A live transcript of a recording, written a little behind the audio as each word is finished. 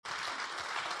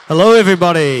Hello,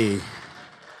 everybody.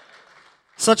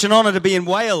 Such an honor to be in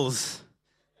Wales,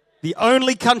 the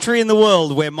only country in the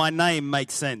world where my name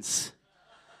makes sense.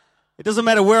 It doesn't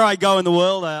matter where I go in the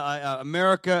world,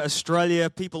 America, Australia,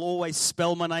 people always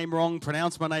spell my name wrong,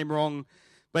 pronounce my name wrong.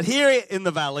 But here in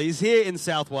the valleys, here in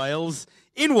South Wales,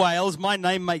 in Wales, my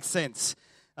name makes sense.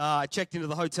 I checked into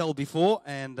the hotel before,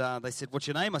 and they said, "What's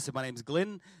your name?" I said, "My name's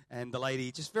Glenn." And the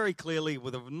lady, just very clearly,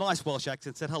 with a nice Welsh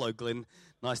accent, said, "Hello, Glenn.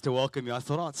 Nice to welcome you." I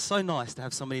thought, it's so nice to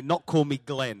have somebody not call me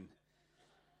Glenn.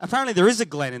 Apparently, there is a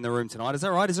Glenn in the room tonight. Is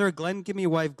that right? Is there a Glenn? Give me a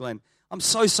wave, Glenn. I'm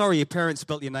so sorry your parents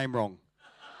spelt your name wrong.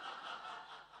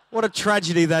 What a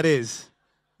tragedy that is.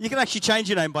 You can actually change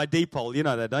your name by default. You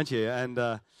know that, don't you? And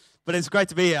but it's great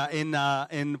to be here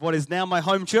in what is now my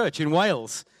home church in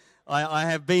Wales. I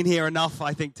have been here enough,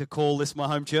 I think, to call this my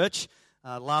home church.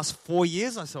 Last 4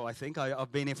 years or so, I think.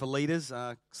 I've been here for leaders.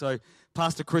 So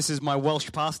Pastor Chris is my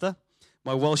Welsh pastor,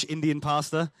 my Welsh Indian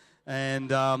pastor. And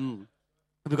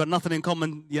we've got nothing in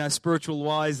common,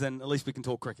 spiritual-wise, then at least we can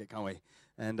talk cricket, can't we?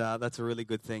 And that's a really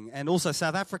good thing. And also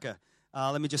South Africa.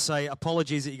 Let me just say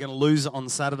apologies that you're going to lose on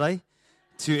Saturday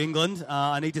to England.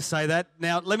 I need to say that.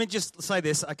 Now, let me just say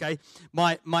this, okay?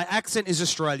 My accent is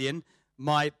Australian.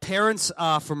 My parents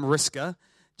are from Risca,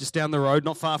 just down the road,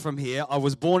 not far from here. I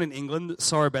was born in England.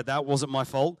 Sorry about that. Wasn't my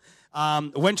fault.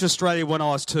 Went to Australia when I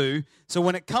was 2. So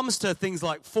when it comes to things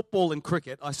like football and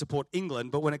cricket, I support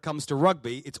England. But when it comes to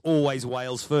rugby, it's always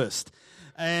Wales first.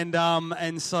 And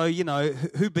so,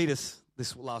 who beat us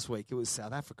this last week? It was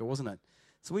South Africa, wasn't it?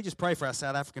 So we just pray for our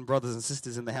South African brothers and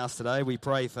sisters in the house today. We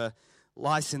pray for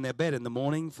lice in their bed in the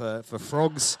morning, for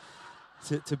frogs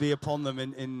to be upon them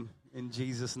in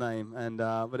Jesus' name. And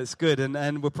but it's good.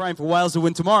 And we're praying for Wales to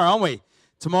win tomorrow, aren't we?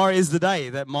 Tomorrow is the day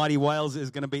that mighty Wales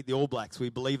is going to beat the All Blacks. We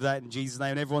believe that in Jesus'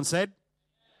 name. And everyone said?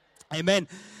 Amen.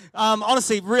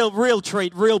 Honestly, real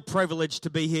treat, real privilege to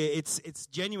be here. It's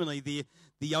genuinely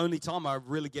the only time I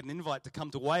really get an invite to come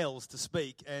to Wales to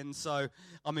speak. And so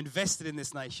I'm invested in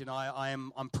this nation.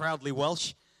 I'm proudly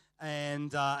Welsh.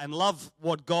 And love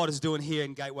what God is doing here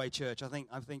in Gateway Church. I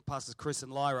think Pastors Chris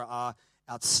and Lyra are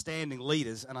outstanding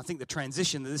leaders, and I think the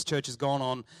transition that this church has gone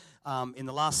on in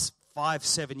the last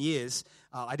 5-7 years.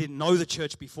 I didn't know the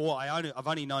church before. I've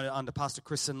only known it under Pastor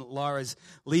Chris and Lyra's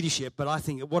leadership, but I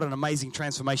think what an amazing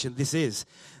transformation this is.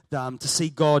 To see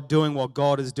God doing what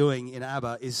God is doing in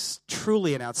Abba is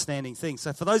truly an outstanding thing.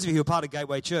 So for those of you who are part of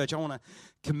Gateway Church, I want to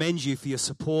commend you for your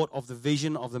support of the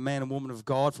vision of the man and woman of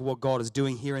God, for what God is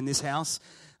doing here in this house.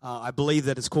 I believe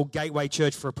that it's called Gateway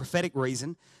Church for a prophetic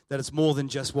reason, that it's more than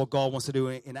just what God wants to do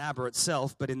in Abba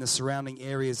itself, but in the surrounding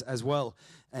areas as well.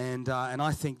 And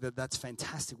I think that that's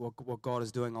fantastic what God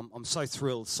is doing. I'm so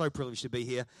thrilled, so privileged to be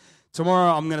here.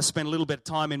 Tomorrow I'm going to spend a little bit of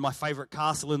time in my favorite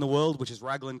castle in the world, which is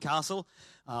Raglan Castle.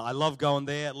 I love going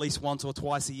there at least once or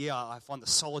twice a year. I find the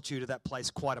solitude of that place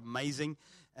quite amazing.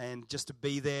 And just to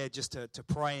be there, just to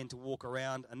pray and to walk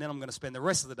around. And then I'm going to spend the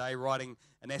rest of the day writing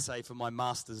an essay for my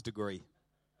master's degree.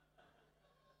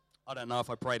 I don't know if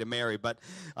I pray to Mary, but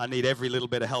I need every little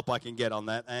bit of help I can get on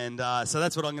that. And so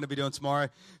that's what I'm going to be doing tomorrow.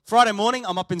 Friday morning,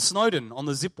 I'm up in Snowdon on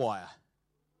the zip wire.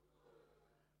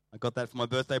 I got that for my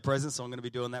birthday present, so I'm going to be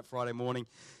doing that Friday morning.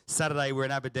 Saturday, we're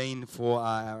in Aberdeen for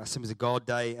our Assemblies of God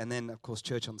Day, and then, of course,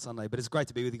 church on Sunday. But it's great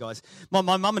to be with you guys. My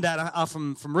mum and dad are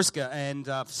from Risca, and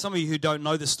for some of you who don't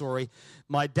know this story,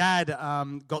 my dad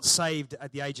got saved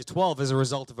at the age of 12 as a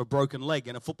result of a broken leg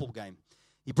in a football game.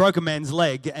 He broke a man's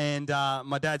leg, and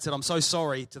my dad said, "I'm so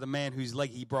sorry," to the man whose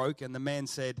leg he broke. And the man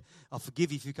said, "I'll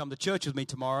forgive you if you come to church with me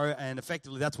tomorrow." And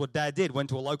effectively, that's what Dad did. Went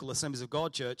to a local Assemblies of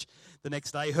God church the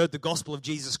next day, heard the gospel of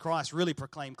Jesus Christ really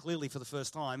proclaimed clearly for the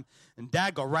first time. And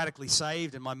Dad got radically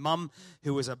saved. And my mum,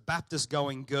 who was a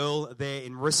Baptist-going girl there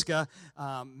in Risca,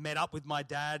 met up with my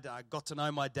dad, got to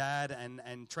know my dad,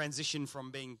 and transitioned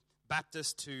from being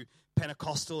Baptist to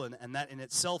Pentecostal, and that in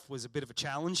itself was a bit of a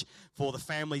challenge for the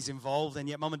families involved. And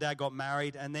yet Mum and Dad got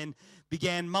married and then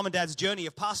began Mum and Dad's journey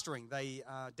of pastoring.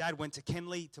 Dad went to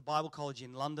Kenley, to Bible College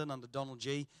in London under Donald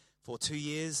G for 2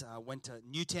 years, went to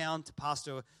Newtown to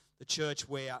pastor the church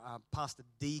where Pastor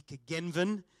D.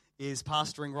 Kagenvan is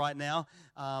pastoring right now,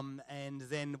 and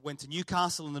then went to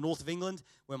Newcastle in the north of England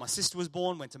where my sister was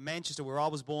born, went to Manchester where I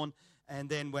was born. And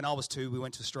then when I was 2, we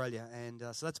went to Australia. And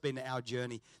so that's been our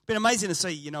journey. It's been amazing to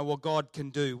see, what God can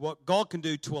do. What God can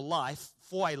do to a life,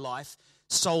 for a life,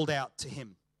 sold out to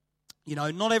Him.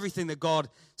 Not everything that God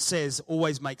says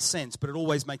always makes sense, but it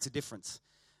always makes a difference.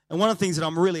 And one of the things that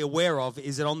I'm really aware of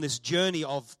is that on this journey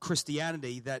of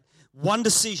Christianity, that one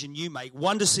decision you make,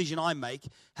 one decision I make,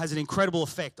 has an incredible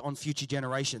effect on future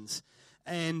generations.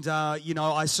 And,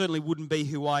 I certainly wouldn't be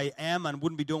who I am and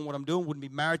wouldn't be doing what I'm doing, wouldn't be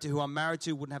married to who I'm married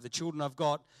to, wouldn't have the children I've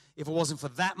got if it wasn't for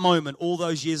that moment all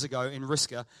those years ago in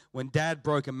Risca when Dad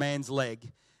broke a man's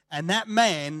leg. And that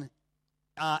man,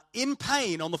 in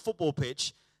pain on the football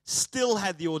pitch, still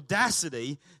had the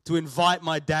audacity to invite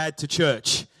my dad to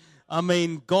church. I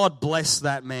mean, God bless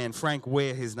that man. Frank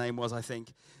Ware, his name was, I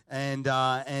think. And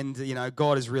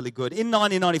God is really good. In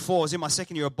 1994, I was in my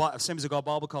second year of Assemblies of God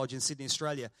Bible College in Sydney,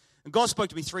 Australia. And God spoke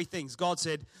to me three things. God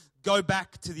said, go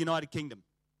back to the United Kingdom.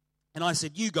 And I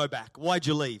said, you go back. Why'd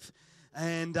you leave?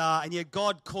 And yet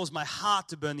God caused my heart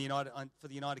to burn for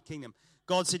the United Kingdom.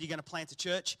 God said, you're going to plant a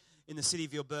church in the city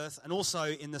of your birth. And also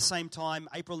in the same time,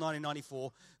 April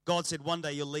 1994, God said, one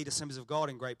day you'll lead Assemblies of God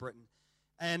in Great Britain.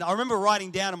 And I remember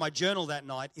writing down in my journal that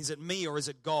night, is it me or is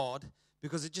it God?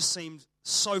 Because it just seemed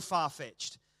so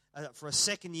far-fetched for a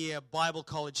second-year Bible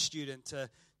college student to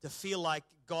feel like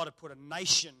God had put a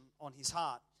nation on his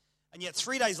heart. And yet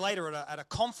 3 days later at a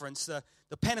conference,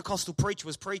 the Pentecostal preacher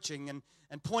was preaching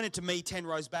and pointed to me 10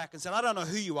 rows back and said, I don't know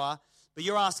who you are, but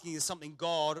you're asking is something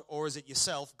God or is it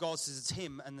yourself? God says it's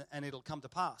him and it'll come to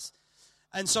pass.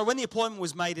 And so when the appointment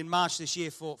was made in March this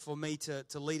year for me to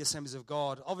lead Assemblies of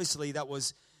God, obviously that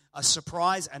was a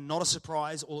surprise and not a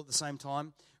surprise all at the same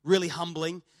time. Really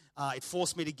humbling. It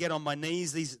forced me to get on my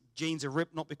knees. These jeans are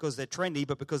ripped not because they're trendy,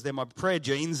 but because they're my prayer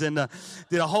jeans, and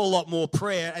did a whole lot more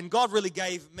prayer. And God really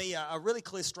gave me a really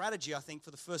clear strategy, I think,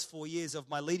 for the first 4 years of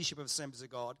my leadership of Assemblies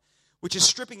of God, which is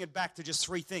stripping it back to just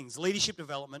three things: leadership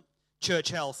development, church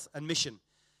health, and mission.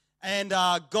 And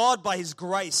God, by his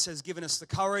grace, has given us the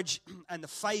courage and the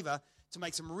favor to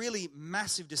make some really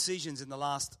massive decisions in the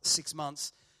last 6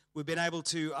 months. We've been able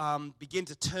to begin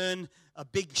to turn a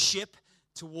big ship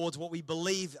towards what we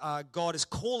believe God is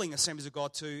calling Assemblies of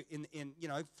God to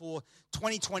for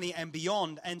 2020 and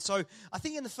beyond. And so I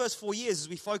think in the first 4 years, as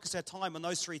we focus our time on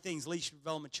those three things, leadership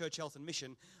development, church health, and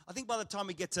mission, I think by the time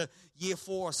we get to year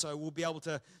 4 or so, we'll be able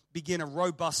to begin a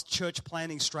robust church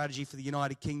planning strategy for the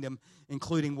United Kingdom,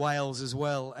 including Wales as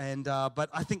well. And but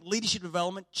I think leadership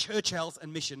development, church health,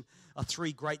 and mission are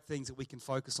three great things that we can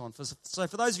focus on. So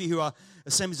for those of you who are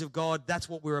Assemblies of God, that's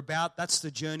what we're about. That's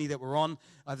the journey that we're on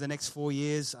over the next 4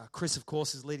 years. Chris, of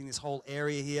course, is leading this whole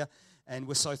area here, and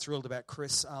we're so thrilled about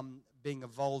Chris being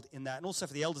involved in that. And also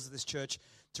for the elders of this church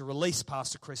to release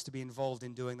Pastor Chris to be involved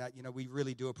in doing that. We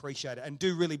really do appreciate it and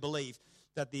do really believe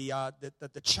that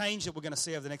the change that we're going to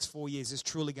see over the next 4 years is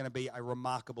truly going to be a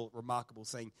remarkable, remarkable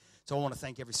thing. So I want to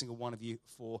thank every single one of you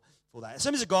for that.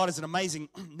 Assemblies of God is an amazing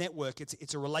network.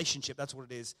 It's a relationship. That's what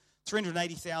it is.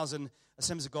 380,000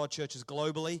 Assemblies of God churches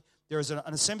globally. There is an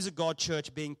Assemblies of God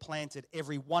church being planted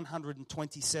every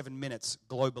 127 minutes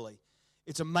globally.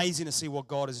 It's amazing to see what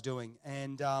God is doing.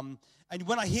 And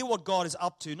when I hear what God is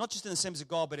up to, not just in Assemblies of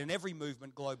God, but in every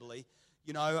movement globally,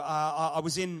 I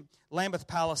was in Lambeth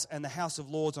Palace and the House of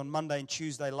Lords on Monday and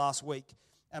Tuesday last week,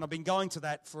 and I've been going to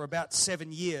that for about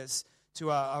 7 years to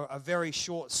a very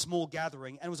short, small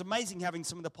gathering. And it was amazing having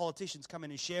some of the politicians come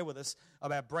in and share with us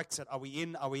about Brexit. Are we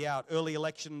in? Are we out? Early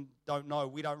election, don't know.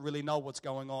 We don't really know what's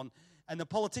going on. And the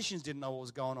politicians didn't know what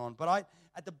was going on. But I,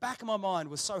 at the back of my mind,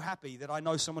 was so happy that I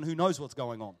know someone who knows what's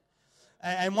going on.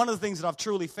 And one of the things that I've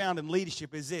truly found in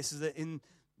leadership is this, is that in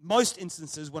most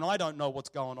instances when I don't know what's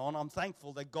going on, I'm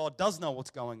thankful that God does know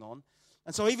what's going on.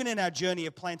 And so even in our journey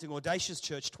of planting Audacious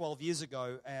Church 12 years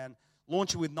ago and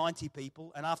launching with 90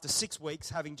 people, and after 6 weeks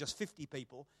having just 50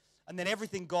 people, and then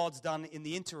everything God's done in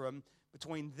the interim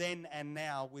between then and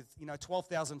now with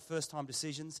 12,000 first-time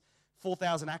decisions,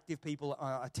 4,000 active people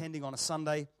attending on a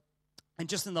Sunday, and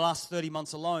just in the last 30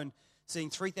 months alone, seeing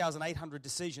 3,800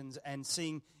 decisions, and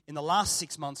seeing in the last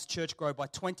 6 months church grow by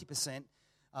 20%,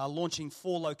 launching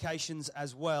 4 locations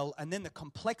as well, and then the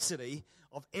complexity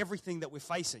of everything that we're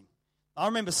facing. I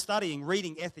remember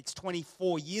reading ethics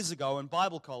 24 years ago in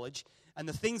Bible college, and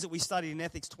the things that we studied in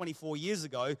ethics 24 years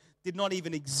ago did not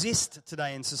even exist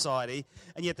today in society,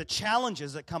 and yet the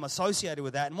challenges that come associated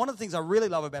with that. And one of the things I really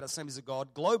love about Assemblies of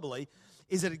God globally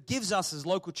is that it gives us as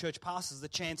local church pastors the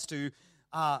chance to,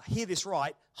 hear this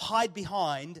right, hide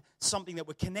behind something that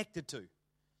we're connected to.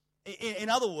 In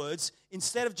other words,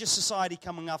 instead of just society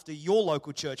coming after your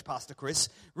local church, Pastor Chris,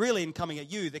 really in coming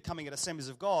at you, they're coming at Assemblies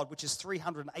of God, which is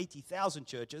 380,000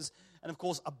 churches. And of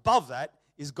course, above that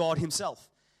is God himself.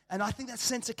 And I think that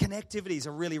sense of connectivity is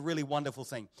a really, really wonderful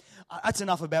thing. That's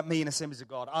enough about me and Assemblies of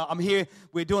God. I'm here,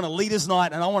 we're doing a leaders'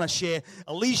 night, and I want to share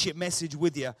a leadership message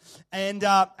with you. And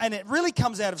it really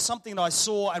comes out of something that I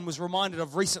saw and was reminded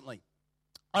of recently.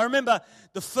 I remember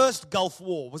the first Gulf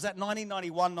War. Was that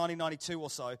 1991, 1992 or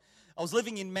so? I was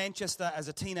living in Manchester as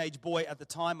a teenage boy at the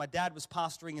time. My dad was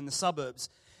pastoring in the suburbs.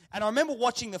 And I remember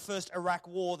watching the first Iraq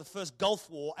War, the first Gulf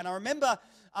War, and I remember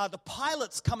the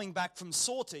pilots coming back from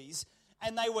sorties,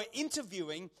 and they were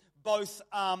interviewing both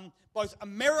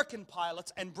American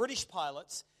pilots and British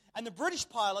pilots. And the British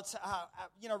pilots,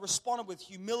 responded with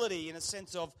humility in a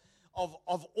sense of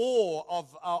awe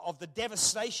of the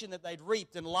devastation that they'd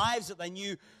reaped and lives that they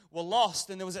knew were lost.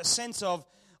 And there was a sense of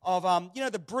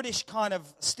the British kind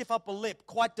of stiff upper lip,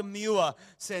 quite demure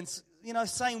sense,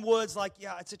 saying words like,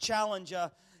 yeah, it's a challenge.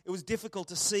 It was difficult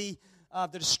to see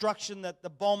the destruction that the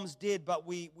bombs did, but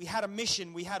we had a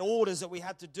mission, we had orders that we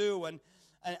had to do, and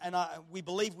we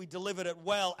believe we delivered it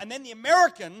well. And then the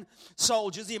American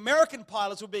soldiers, the American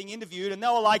pilots were being interviewed, and they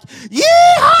were like,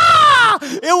 "Yeehaw!"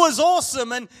 It was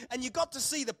awesome, and you got to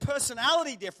see the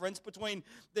personality difference between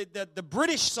the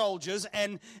British soldiers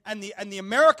and the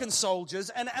American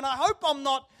soldiers. And I hope I'm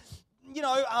not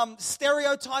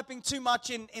stereotyping too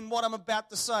much in what I'm about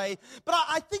to say, but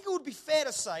I think it would be fair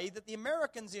to say that the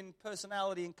Americans in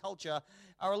personality and culture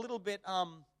are a little bit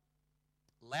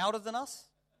louder than us.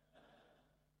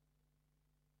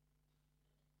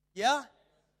 Yeah?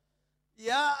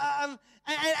 Yeah.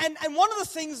 And one of the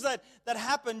things that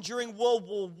happened during World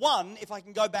War I, if I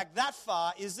can go back that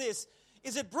far, is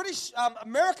that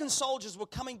American soldiers were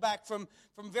coming back from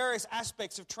various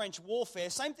aspects of trench warfare.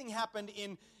 Same thing happened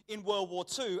in World War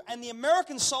II. And the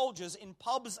American soldiers in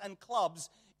pubs and clubs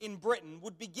in Britain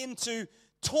would begin to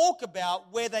talk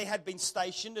about where they had been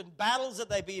stationed and battles that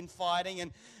they'd been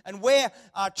fighting and where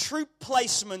troop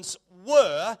placements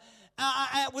were.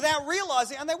 Without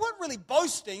realizing, and they weren't really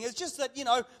boasting, it's just that,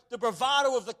 the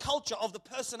bravado of the culture, of the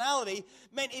personality,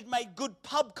 meant it made good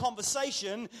pub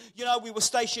conversation. We were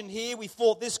stationed here, we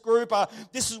fought this group,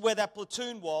 this is where that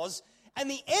platoon was. And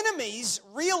the enemies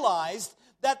realized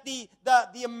that the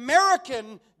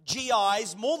American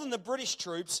GIs, more than the British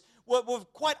troops, were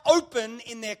quite open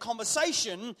in their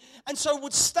conversation, and so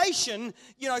would station,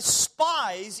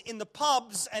 spies in the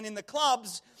pubs and in the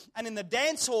clubs and in the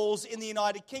dance halls in the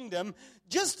United Kingdom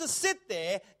just to sit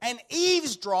there and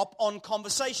eavesdrop on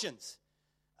conversations.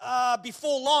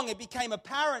 Before long, it became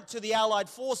apparent to the Allied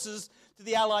forces, to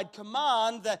the Allied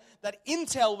command, that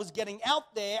intel was getting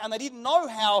out there, and they didn't know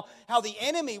how the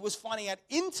enemy was finding out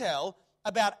intel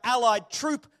about Allied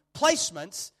troop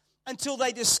placements until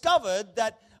they discovered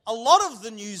that a lot of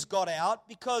the news got out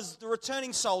because the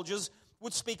returning soldiers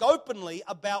would speak openly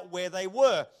about where they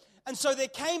were. And so there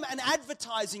came an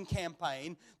advertising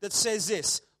campaign that says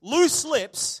this: loose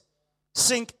lips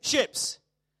sink ships.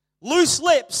 Loose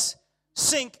lips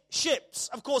sink ships.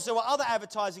 Of course, there were other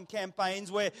advertising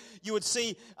campaigns where you would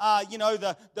see,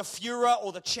 the Führer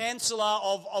or the Chancellor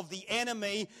of the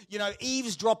enemy,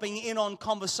 eavesdropping in on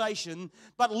conversation.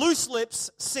 But loose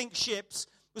lips sink ships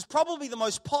was probably the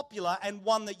most popular and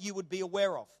one that you would be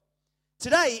aware of.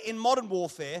 Today, in modern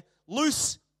warfare,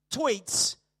 loose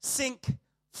tweets sink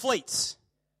fleets.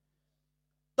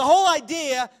 The whole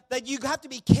idea that you have to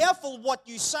be careful what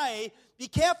you say, be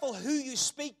careful who you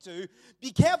speak to,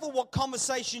 be careful what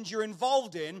conversations you're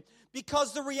involved in,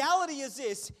 because the reality is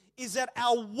this, is that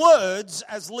our words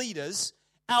as leaders,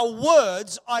 our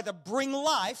words either bring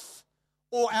life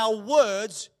or our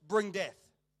words bring death.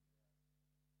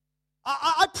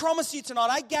 I promise you tonight,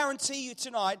 I guarantee you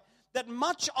tonight, that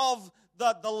much of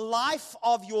the life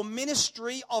of your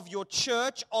ministry, of your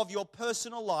church, of your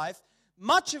personal life,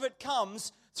 much of it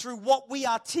comes through what we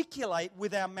articulate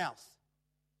with our mouth.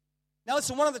 Now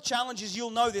listen, one of the challenges, you'll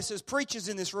know this as preachers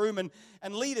in this room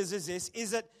and leaders,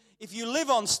 is that if you live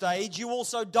on stage, you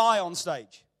also die on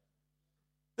stage.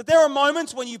 That there are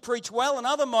moments when you preach well and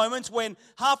other moments when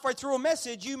halfway through a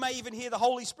message you may even hear the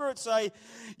Holy Spirit say,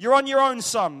 "You're on your own,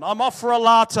 son. I'm off for a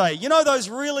latte." You know, those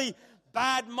really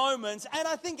bad moments. And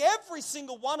I think every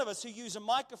single one of us who use a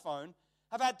microphone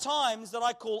have had times that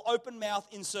I call open mouth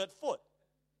insert foot,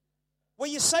 where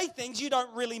you say things you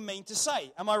don't really mean to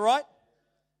say. Am I right?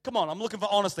 Come on, I'm looking for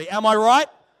honesty. Am I right?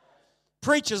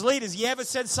 Preachers, leaders, you ever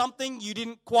said something you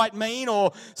didn't quite mean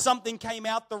or something came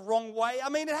out the wrong way? I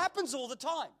mean, it happens all the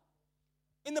time.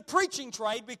 In the preaching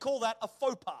trade, we call that a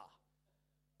faux pas,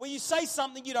 where you say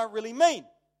something you don't really mean.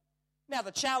 Now,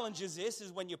 the challenge is this,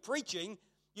 is when you're preaching,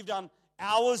 you've done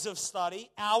hours of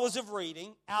study, hours of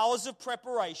reading, hours of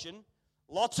preparation,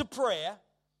 lots of prayer.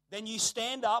 Then you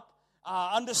stand up,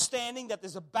 understanding that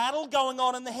there's a battle going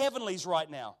on in the heavenlies right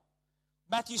now.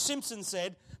 Matthew Simpson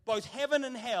said, both heaven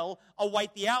and hell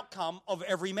await the outcome of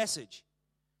every message.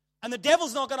 And the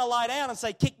devil's not going to lie down and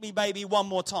say, "Kick me, baby, one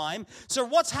more time." So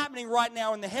what's happening right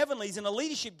now in the heavenlies in a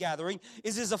leadership gathering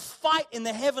is there's a fight in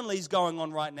the heavenlies going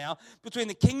on right now between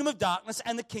the kingdom of darkness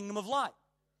and the kingdom of light.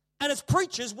 And as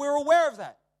preachers, we're aware of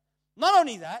that. Not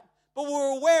only that, but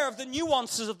we're aware of the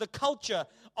nuances of the culture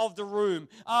of the room.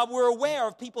 We're aware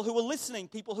of people who are listening,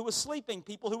 people who are sleeping,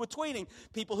 people who are tweeting,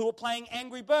 people who are playing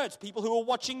Angry Birds, people who are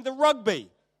watching the rugby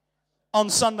on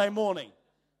Sunday morning.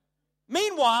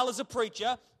 Meanwhile, as a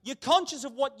preacher, you're conscious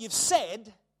of what you've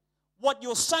said, what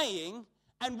you're saying,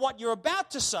 and what you're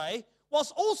about to say,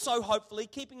 whilst also hopefully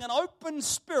keeping an open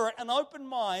spirit, an open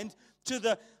mind to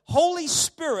the Holy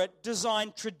Spirit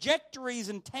designed trajectories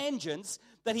and tangents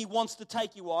that He wants to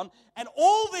take you on. And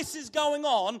all this is going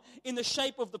on in the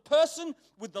shape of the person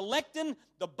with the lectern,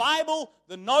 the Bible,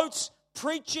 the notes,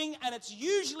 preaching, and it's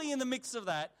usually in the mix of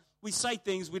that we say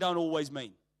things we don't always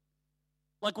mean.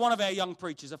 Like one of our young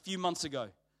preachers a few months ago.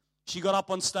 She got up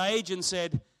on stage and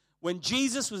said, when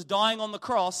Jesus was dying on the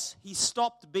cross, He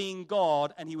stopped being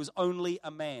God and He was only a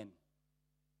man.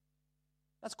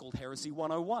 That's called Heresy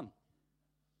 101.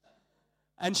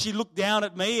 And she looked down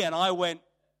at me and I went,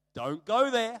 don't go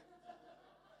there.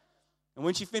 And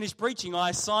when she finished preaching,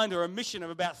 I assigned her a mission of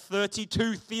about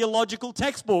 32 theological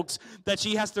textbooks that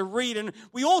she has to read. And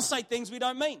we all say things we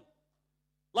don't mean.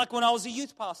 Like when I was a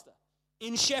youth pastor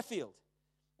in Sheffield.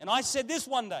 And I said this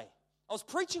one day. I was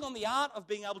preaching on the art of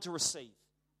being able to receive.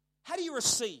 How do you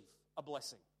receive a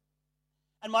blessing?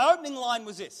 And my opening line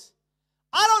was this.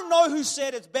 I don't know who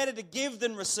said it's better to give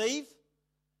than receive.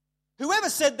 Whoever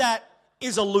said that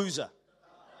is a loser.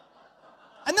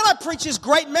 And then I preached this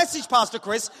great message, Pastor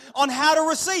Chris, on how to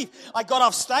receive. I got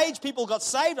off stage, people got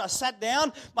saved, I sat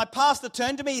down, my pastor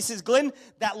turned to me, he says, Glenn,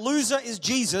 that loser is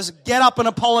Jesus, get up and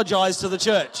apologize to the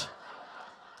church.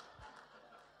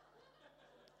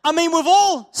 I mean, we've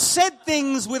all said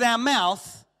things with our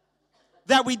mouth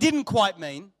that we didn't quite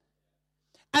mean,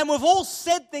 and we've all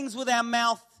said things with our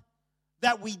mouth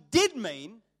that we did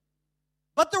mean,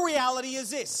 but the reality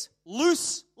is this,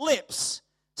 loose lips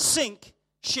sink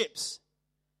ships.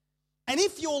 And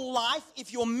if your life,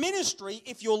 if your ministry,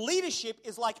 if your leadership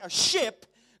is like a ship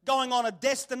going on a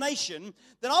destination,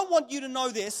 then I want you to know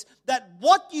this, that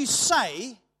what you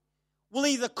say will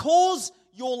either cause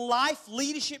your life,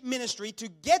 leadership, ministry to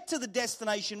get to the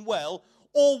destination well,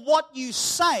 or what you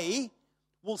say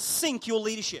will sink your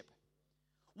leadership.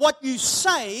 What you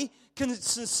say can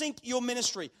sink your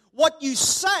ministry. What you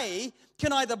say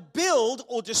can either build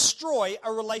or destroy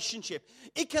a relationship.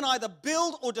 It can either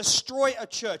build or destroy a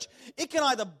church. It can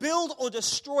either build or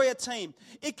destroy a team.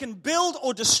 It can build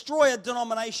or destroy a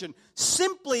denomination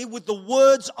simply with the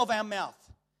words of our mouth.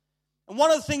 And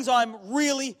one of the things I'm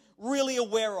really, really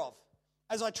aware of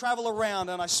as I travel around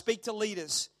and I speak to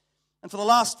leaders, and for the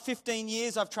last 15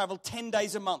 years I've traveled 10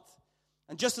 days a month.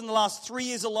 And just in the last 3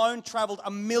 years alone, traveled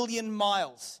 1 million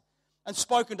miles. And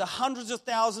spoken to hundreds of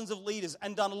thousands of leaders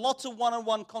and done lots of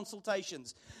one-on-one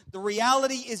consultations. The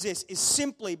reality is this, is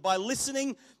simply by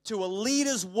listening to a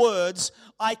leader's words,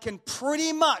 I can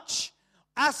pretty much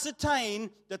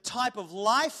ascertain the type of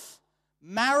life,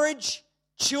 marriage,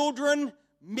 children,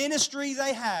 ministry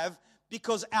they have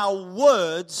because our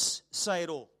words say it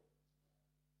all.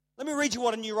 Let me read you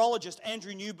what a neurologist,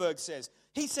 Andrew Newberg, says.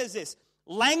 He says this,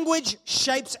 language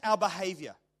shapes our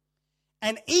behavior.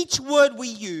 And each word we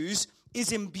use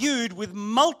is imbued with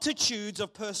multitudes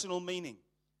of personal meaning.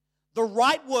 The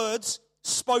right words,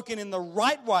 spoken in the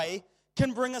right way,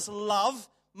 can bring us love,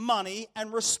 money,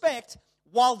 and respect,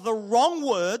 while the wrong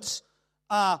words,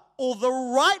 or the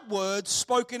right words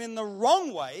spoken in the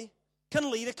wrong way, can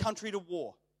lead a country to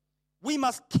war. We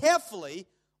must carefully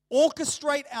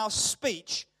orchestrate our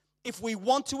speech if we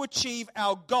want to achieve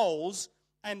our goals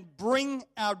and bring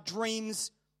our dreams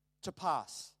to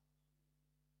pass.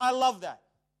 I love that.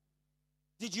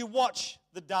 Did you watch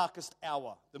The Darkest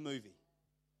Hour, the movie?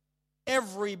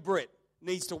 Every Brit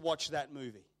needs to watch that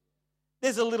movie.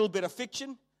 There's a little bit of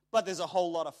fiction, but there's a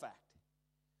whole lot of fact.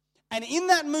 And in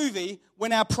that movie,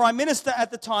 when our Prime Minister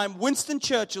at the time, Winston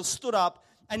Churchill, stood up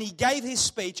and he gave his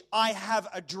speech, I have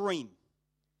a dream.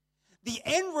 The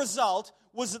end result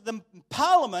was that the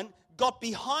Parliament got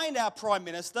behind our Prime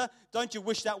Minister. Don't you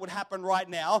wish that would happen right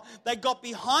now? They got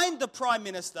behind the Prime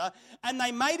Minister and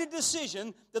they made a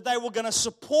decision that they were going to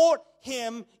support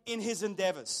him in his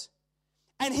endeavors.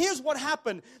 And here's what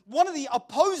happened. One of the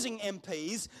opposing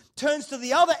MPs turns to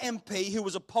the other MP who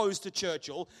was opposed to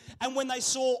Churchill, and when they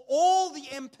saw all the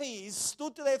MPs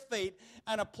stood to their feet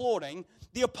and applauding,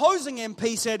 the opposing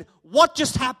MP said, "What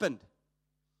just happened?"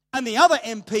 And the other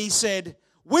MP said,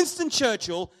 Winston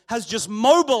Churchill has just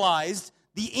mobilized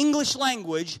the English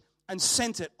language and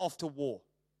sent it off to war.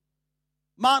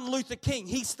 Martin Luther King,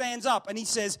 he stands up and he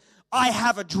says, I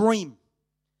have a dream.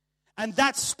 And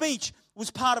that speech was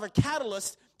part of a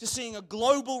catalyst to seeing a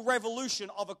global revolution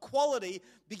of equality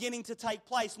beginning to take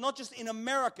place, not just in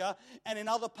America and in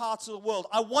other parts of the world.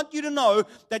 I want you to know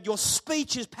that your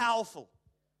speech is powerful.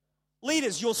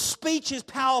 Leaders, your speech is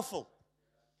powerful.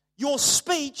 Your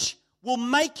speech will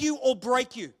make you or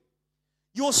break you.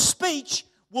 Your speech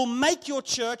will make your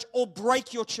church or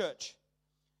break your church.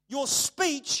 Your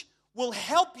speech will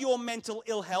help your mental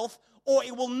ill health, or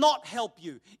it will not help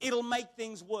you. It'll make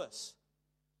things worse.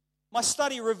 My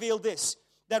study revealed this,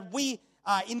 that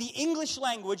in the English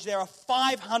language, there are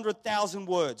 500,000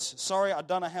 words. Sorry, I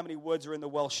don't know how many words are in the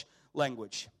Welsh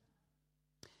language.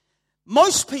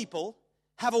 Most people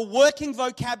have a working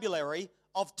vocabulary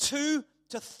of 2,000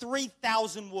 to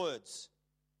 3,000 words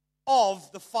of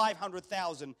the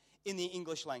 500,000 in the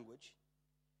English language.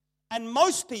 And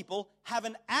most people have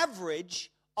an average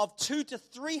of 200 to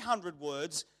 300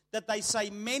 words that they say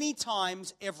many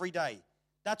times every day.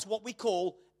 That's what we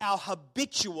call our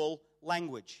habitual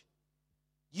language.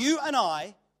 You and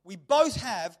I, we both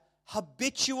have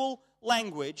habitual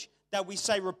language that we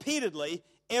say repeatedly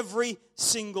every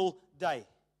single day.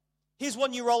 Here's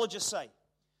what neurologists say.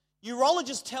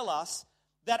 Neurologists tell us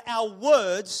that our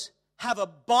words have a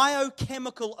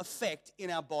biochemical effect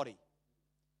in our body.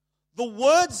 The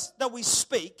words that we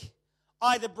speak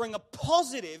either bring a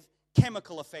positive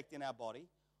chemical effect in our body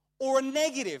or a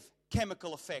negative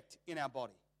chemical effect in our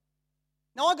body.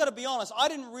 Now, I've got to be honest, I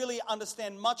didn't really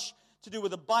understand much to do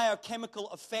with the biochemical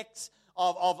effects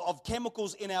of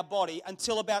chemicals in our body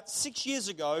until about 6 years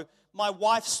ago, my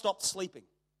wife stopped sleeping.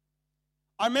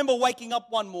 I remember waking up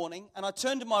one morning and I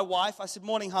turned to my wife. I said,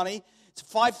 "Morning, honey. It's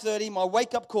 5:30, my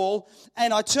wake-up call."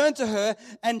 And I turned to her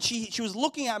and she was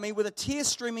looking at me with a tear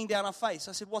streaming down her face.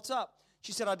 I said, "What's up?"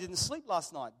 She said, "I didn't sleep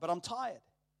last night, but I'm tired."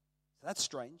 That's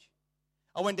strange.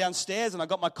 I went downstairs and I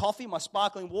got my coffee, my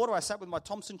sparkling water. I sat with my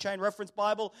Thompson Chain Reference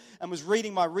Bible and was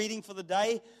reading my reading for the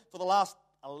day. For the last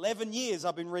 11 years,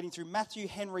 I've been reading through Matthew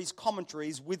Henry's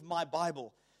commentaries with my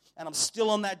Bible. And I'm still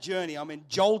on that journey. I'm in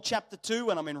Joel chapter 2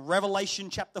 and I'm in Revelation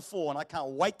chapter 4. And I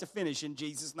can't wait to finish in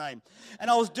Jesus' name. And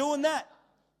I was doing that.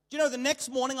 Do you know, the next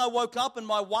morning I woke up and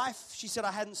my wife, she said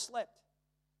I hadn't slept.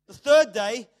 The third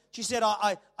day, she said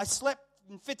I slept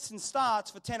in fits and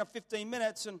starts for 10 or 15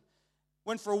 minutes and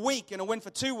went for a week and it went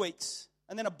for 2 weeks.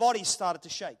 And then her body started to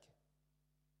shake.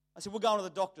 I said, "We're going to the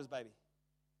doctors, baby."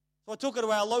 So I took her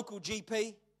to our local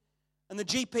GP. And the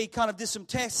GP kind of did some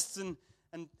tests and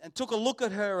took a look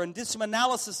at her and did some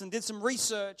analysis and did some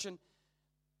research. And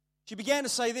she began to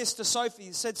say this to Sophie.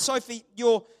 She said, "Sophie,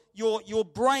 your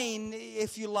brain,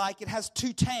 if you like, it has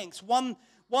two tanks. One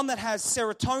that has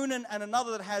serotonin and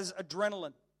another that has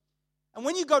adrenaline. And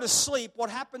when you go to sleep,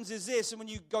 what happens is this, and when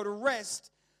you go to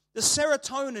rest, the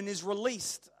serotonin is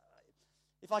released,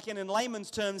 if I can in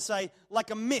layman's terms say, like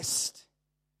a mist.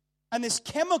 And this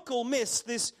chemical mist,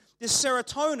 this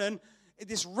serotonin,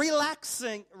 this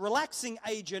relaxing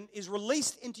agent is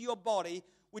released into your body,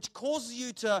 which causes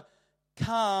you to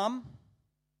calm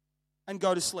and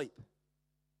go to sleep."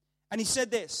 And he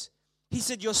said this. He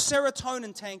said, "Your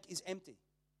serotonin tank is empty.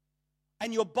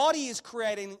 And your body is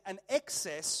creating an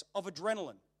excess of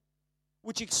adrenaline,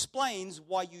 which explains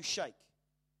why you shake."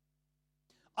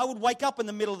 I would wake up in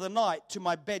the middle of the night to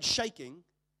my bed shaking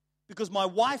because my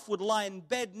wife would lie in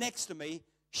bed next to me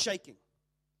shaking.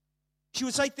 She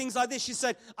would say things like this. She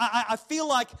said, I feel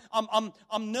like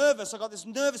I'm nervous. I got this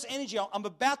nervous energy. I'm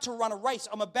about to run a race.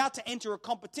 I'm about to enter a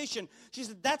competition. She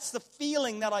said, "That's the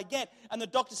feeling that I get." And the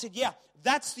doctor said, "Yeah,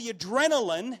 that's the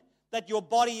adrenaline that your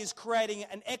body is creating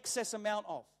an excess amount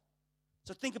of."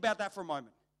 So think about that for a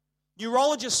moment.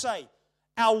 Neurologists say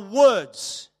our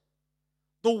words,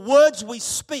 the words we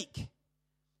speak,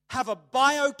 have a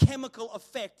biochemical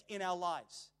effect in our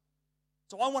lives.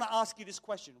 So I want to ask you this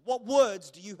question. What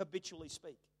words do you habitually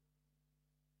speak?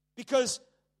 Because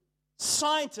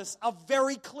scientists are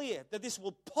very clear that this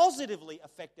will positively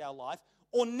affect our life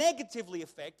or negatively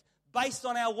affect based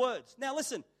on our words. Now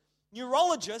listen,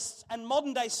 neurologists and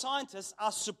modern day scientists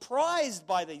are surprised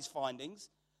by these findings,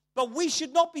 but we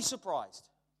should not be surprised.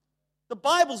 The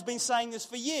Bible's been saying this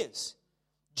for years.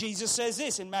 Jesus says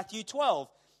this in Matthew 12,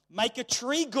 "Make a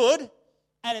tree good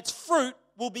and its fruit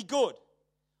will be good.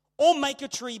 Or make a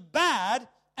tree bad,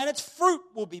 and its fruit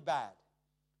will be bad.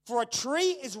 For a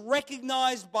tree is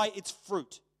recognized by its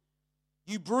fruit.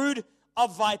 You brood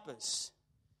of vipers.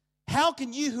 How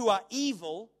can you who are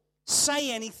evil say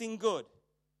anything good?"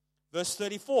 Verse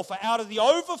 34, "For out of the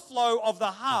overflow of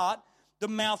the heart, the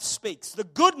mouth speaks. The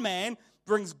good man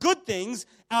brings good things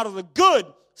out of the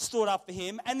good stored up for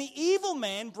him, and the evil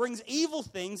man brings evil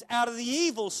things out of the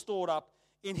evil stored up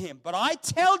in him. But I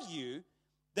tell you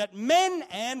that men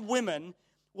and women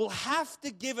will have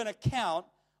to give an account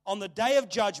on the day of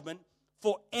judgment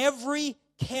for every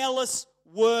careless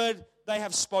word they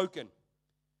have spoken.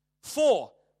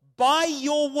 For by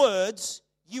your words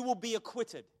you will be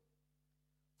acquitted.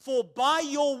 For by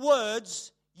your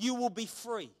words you will be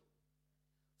free.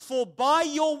 For by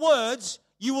your words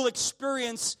you will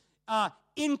experience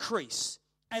increase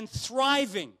and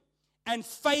thriving and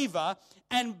favor,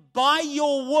 and by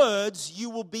your words you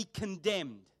will be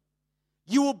condemned.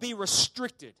 You will be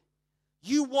restricted.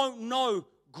 You won't know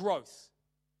growth.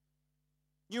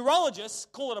 Neurologists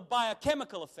call it a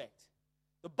biochemical effect.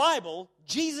 The Bible,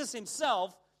 Jesus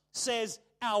himself, says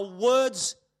our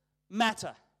words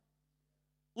matter.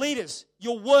 Leaders,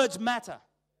 your words matter.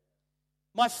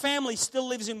 My family still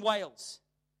lives in Wales.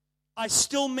 I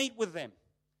still meet with them.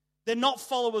 They're not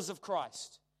followers of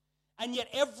Christ. And yet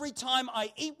every time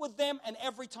I eat with them and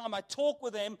every time I talk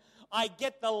with them, I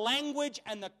get the language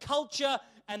and the culture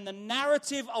and the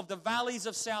narrative of the valleys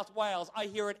of South Wales. I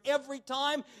hear it every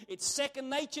time. It's second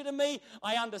nature to me.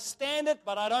 I understand it,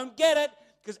 but I don't get it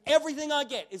because everything I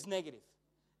get is negative.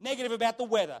 Negative about the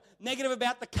weather, negative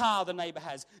about the car the neighbor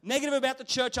has, negative about the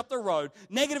church up the road,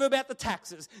 negative about the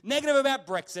taxes, negative about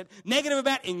Brexit, negative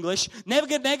about English,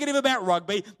 negative about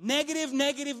rugby, negative,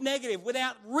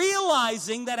 without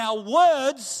realizing that our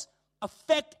words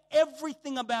affect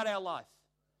everything about our life.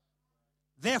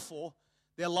 Therefore,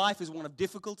 their life is one of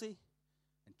difficulty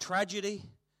and tragedy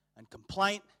and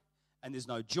complaint, and there's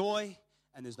no joy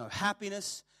and there's no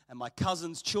happiness. And my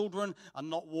cousin's children are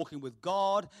not walking with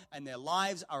God, and their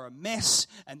lives are a mess,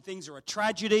 and things are a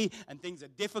tragedy, and things are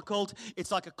difficult.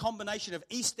 It's like a combination of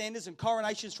EastEnders and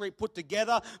Coronation Street put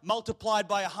together, multiplied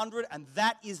by 100, and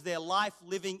that is their life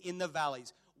living in the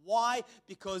valleys. Why?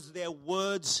 Because their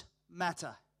words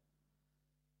matter.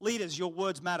 Leaders, your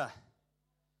words matter.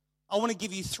 I want to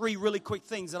give you 3 really quick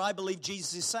things that I believe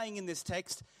Jesus is saying in this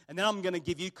text, and then I'm going to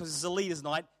give you, because it's a leaders'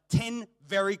 night, 10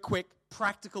 very quick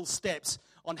practical steps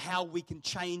on how we can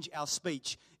change our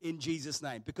speech in Jesus'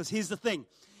 name. Because here's the thing.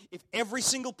 If every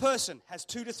single person has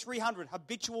 200 to 300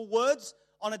 habitual words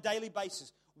on a daily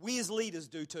basis, we as leaders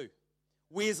do too.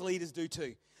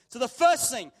 So the first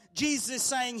thing Jesus is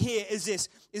saying here is this,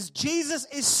 is Jesus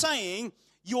is saying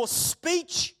your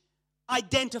speech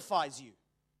identifies you.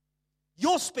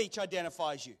 Your speech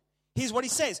identifies you. Here's what he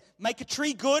says. Make a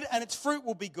tree good and its fruit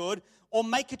will be good, or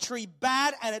make a tree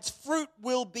bad and its fruit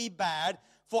will be bad.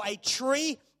 For a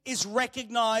tree is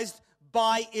recognized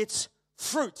by its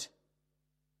fruit.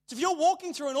 So if you're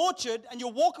walking through an orchard and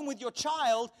you're walking with your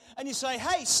child and you say,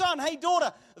 hey son, hey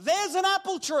daughter, there's an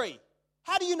apple tree.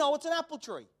 How do you know it's an apple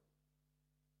tree?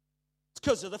 It's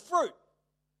because of the fruit.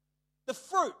 The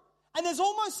fruit. And there's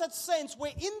almost that sense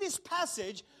where in this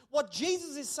passage, what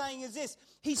Jesus is saying is this.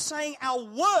 He's saying our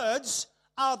words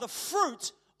are the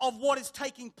fruit of what is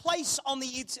taking place on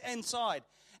the inside.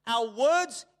 Our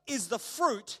words is the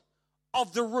fruit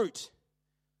of the root.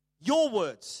 Your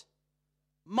words,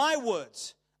 my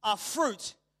words, are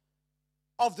fruit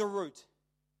of the root.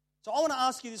 So I want to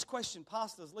ask you this question,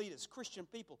 pastors, leaders, Christian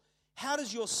people. How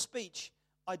does your speech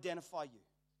identify you?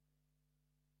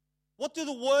 What do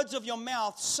the words of your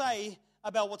mouth say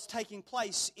about what's taking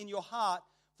place in your heart?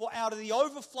 For out of the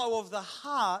overflow of the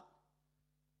heart,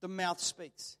 the mouth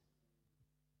speaks.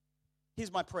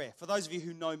 Here's my prayer. For those of you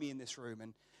who know me in this room,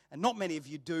 and not many of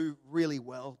you do really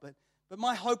well, but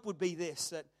my hope would be this,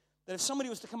 that if somebody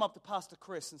was to come up to Pastor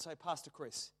Chris and say, Pastor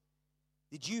Chris,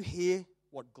 did you hear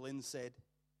what Glenn said?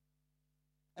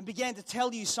 And began to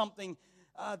tell you something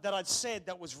that I'd said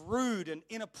that was rude and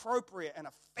inappropriate and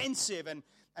offensive and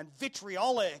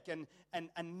vitriolic and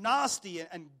nasty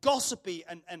and gossipy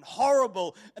and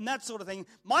horrible and that sort of thing.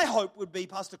 My hope would be,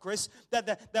 Pastor Chris,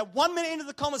 that 1 minute into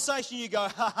the conversation you go,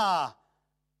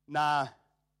 nah,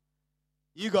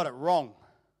 you got it wrong.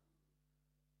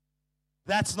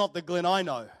 That's not the Glenn I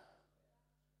know.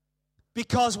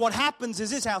 Because what happens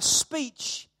is this, our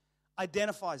speech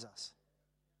identifies us.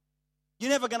 You're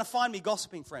never going to find me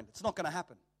gossiping, friend. It's not going to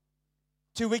happen.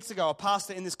 2 weeks ago, a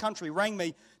pastor in this country rang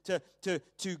me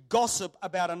to gossip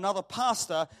about another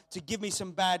pastor to give me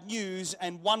some bad news.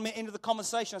 And 1 minute into the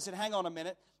conversation, I said, hang on a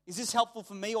minute. Is this helpful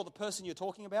for me or the person you're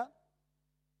talking about?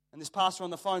 And this pastor on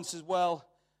the phone says, well,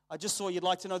 I just saw you'd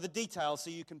like to know the details so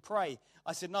you can pray.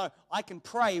 I said, no, I can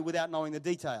pray without knowing the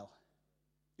detail.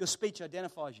 Your speech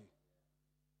identifies you.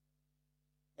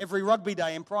 Every rugby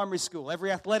day in primary school, every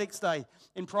athletics day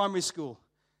in primary school,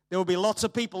 there will be lots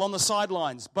of people on the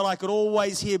sidelines, but I could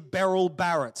always hear Beryl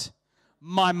Barrett,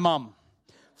 my mum,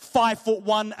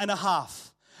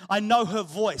 5'1.5". I know her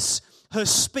voice. Her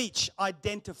speech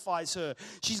identifies her.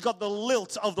 She's got the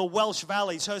lilt of the Welsh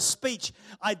valleys. Her speech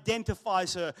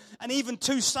identifies her. And even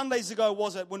 2 Sundays ago,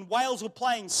 was it, when Wales were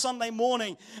playing Sunday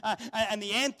morning and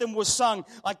the anthem was sung,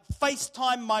 I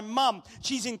FaceTime my mum.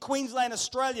 She's in Queensland,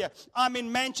 Australia. I'm in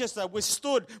Manchester.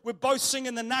 We're both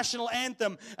singing the national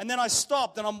anthem. And then I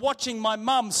stopped and I'm watching my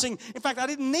mum sing. In fact, I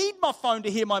didn't need my phone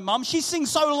to hear my mum. She sings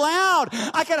so loud,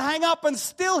 I could hang up and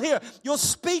still hear. Your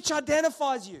speech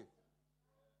identifies you.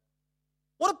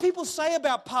 What do people say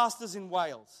about pastors in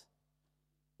Wales?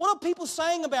 What are people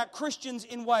saying about Christians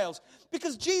in Wales?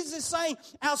 Because Jesus is saying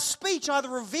our speech either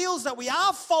reveals that we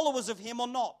are followers of him or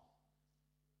not.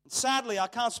 And sadly, I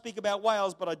can't speak about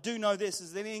Wales, but I do know this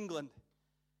is in England.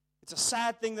 It's a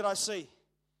sad thing that I see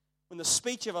when the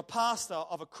speech of a pastor,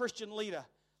 of a Christian leader,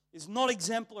 is not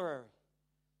exemplary.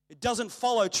 It doesn't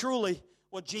follow truly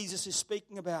what Jesus is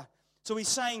speaking about. So he's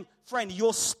saying, friend,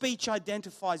 your speech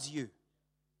identifies you.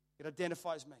 It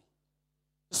identifies me.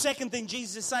 The second thing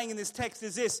Jesus is saying in this text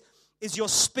is this, is your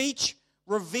speech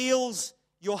reveals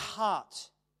your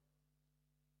heart.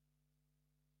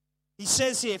 He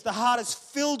says here, if the heart is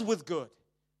filled with good,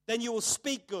 then you will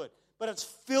speak good. But it's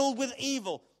filled with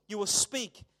evil, you will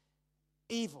speak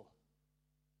evil.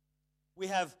 We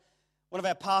have one of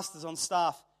our pastors on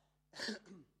staff.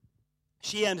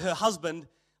 She and her husband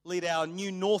lead our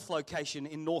new North location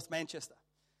in North Manchester.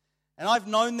 And I've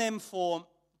known them for,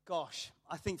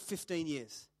 I think 15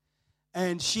 years.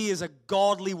 And she is a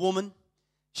godly woman.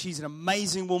 She's an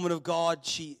amazing woman of God.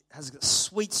 She has a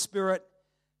sweet spirit.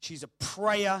 She's a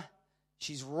prayer.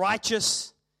 She's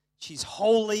righteous. She's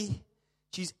holy.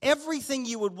 She's everything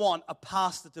you would want a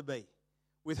pastor to be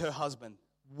with her husband.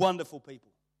 Wonderful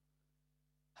people.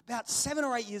 About 7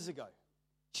 or 8 years ago,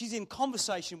 she's in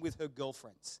conversation with her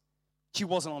girlfriends. She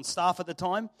wasn't on staff at the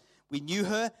time. We knew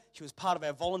her. She was part of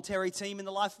our voluntary team in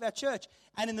the life of our church.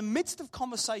 And in the midst of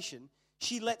conversation,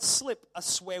 she let slip a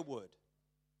swear word.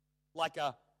 Like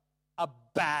a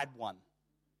bad one.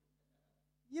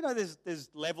 You know, there's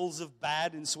levels of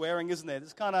bad in swearing, isn't there?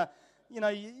 There's kind of,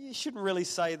 you shouldn't really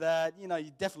say that. You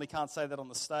definitely can't say that on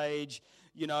the stage.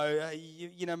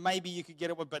 Maybe you could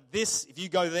get it. But this, if you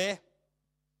go there,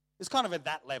 it's kind of at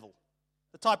that level.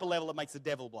 The type of level that makes the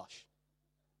devil blush.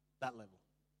 That level.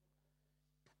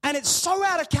 And it's so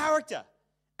out of character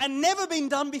and never been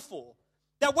done before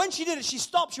that when she did it, she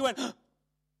stopped. She went,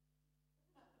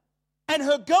 and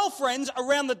her girlfriends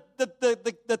around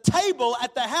the table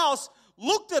at the house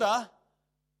looked at her,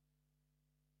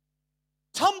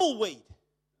 tumbleweed.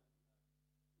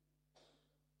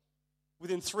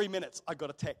 Within 3 minutes, I got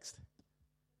a text.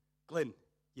 Glenn,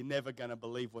 you're never going to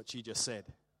believe what she just said.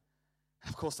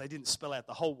 Of course, they didn't spell out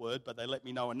the whole word, but they let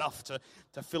me know enough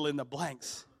to fill in the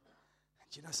blanks.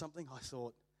 Do you know something? I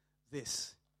thought,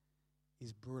 this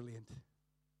is brilliant.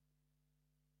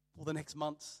 For the next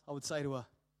months, I would say to her,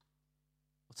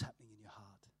 what's happening in your heart?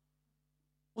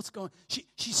 What's going on?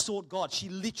 She sought God.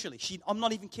 I'm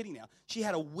not even kidding now. She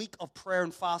had a week of prayer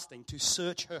and fasting to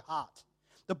search her heart.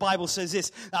 The Bible says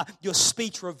this, your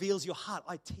speech reveals your heart.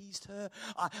 I teased her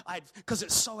because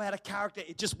it's so out of character.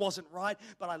 It just wasn't right.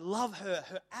 But I love her.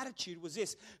 Her attitude was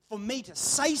this. For me to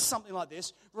say something like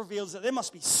this reveals that there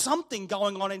must be something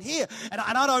going on in here. And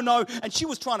I don't know. And she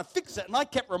was trying to fix it. And I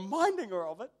kept reminding her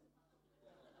of it.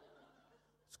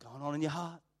 What's going on in your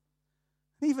heart?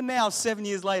 And even now, 7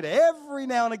 years later, every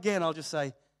now and again, I'll just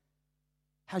say,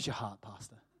 how's your heart,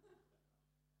 Pastor?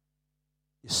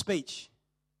 Your speech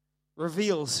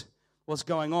reveals what's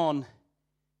going on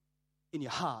in your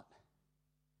heart.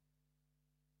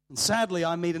 And sadly,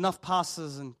 I meet enough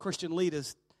pastors and Christian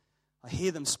leaders, I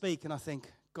hear them speak and I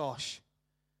think, gosh,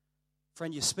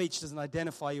 friend, your speech doesn't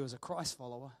identify you as a Christ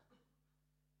follower.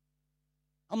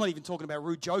 I'm not even talking about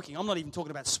rude joking. I'm not even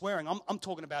talking about swearing. I'm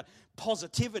talking about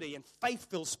positivity and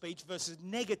faith-filled speech versus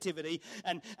negativity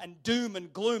and doom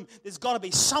and gloom. There's got to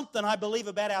be something, I believe,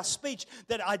 about our speech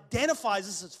that identifies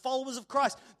us as followers of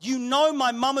Christ. You know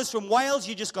my mum is from Wales.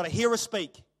 You just got to hear her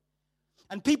speak.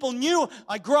 And people knew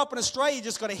I grew up in Australia. You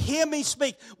just got to hear me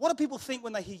speak. What do people think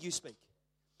when they hear you speak?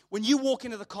 When you walk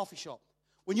into the coffee shop,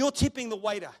 when you're tipping the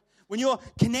waiter, when you're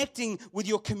connecting with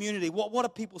your community, what do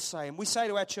people say? And we say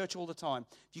to our church all the time,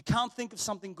 if you can't think of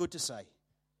something good to say,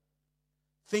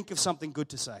 think of something good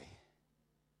to say.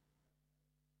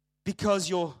 Because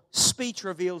your speech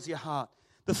reveals your heart.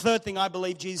 The third thing I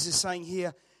believe Jesus is saying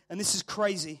here, and this is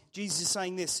crazy, Jesus is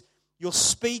saying this, your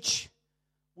speech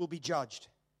will be judged.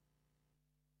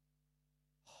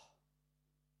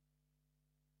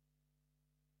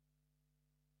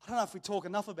 I don't know if we talk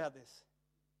enough about this.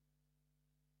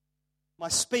 My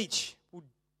speech.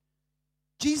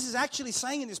 Jesus is actually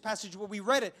saying in this passage where we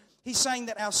read it, He's saying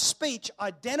that our speech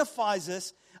identifies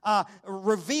us,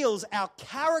 reveals our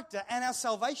character and our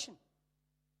salvation.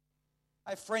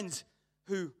 I have friends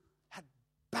who had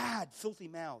bad, filthy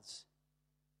mouths.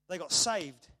 They got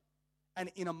saved,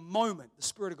 and in a moment, the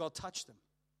Spirit of God touched them,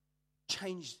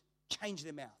 changed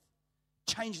their mouth,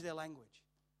 changed their language.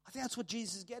 I think that's what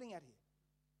Jesus is getting at here.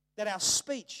 That our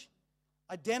speech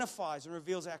identifies and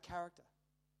reveals our character.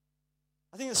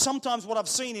 I think that sometimes what I've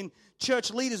seen in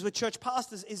church leaders with church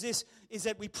pastors is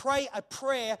that we pray a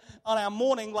prayer on our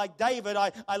morning like David,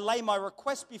 I lay my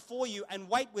request before you and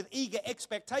wait with eager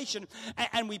expectation.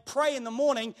 And we pray in the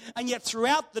morning, and yet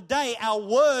throughout the day our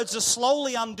words are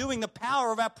slowly undoing the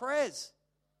power of our prayers.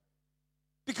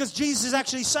 Because Jesus is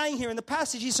actually saying here in the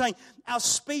passage, he's saying our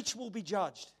speech will be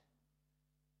judged.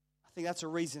 I think that's a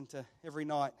reason to every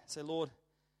night say, Lord,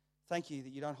 thank you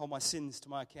that you don't hold my sins to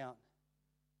my account.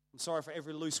 I'm sorry for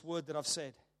every loose word that I've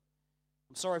said.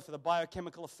 I'm sorry for the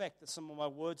biochemical effect that some of my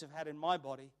words have had in my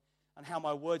body and how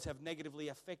my words have negatively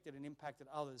affected and impacted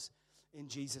others in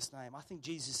Jesus' name. I think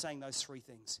Jesus is saying those three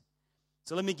things.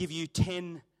 So let me give you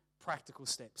 10 practical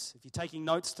steps. If you're taking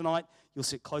notes tonight, you'll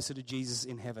sit closer to Jesus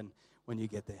in heaven when you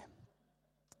get there.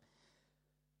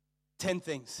 10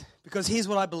 things. Because here's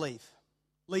what I believe.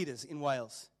 Leaders in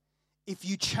Wales, if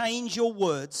you change your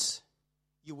words,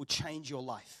 you will change your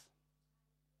life.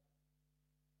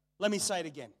 Let me say it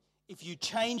again. If you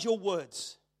change your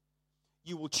words,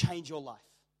 you will change your life.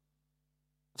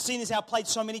 I've seen this outplayed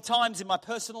so many times in my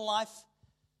personal life,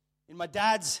 in my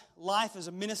dad's life as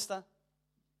a minister.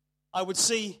 I would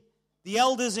see the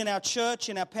elders in our church,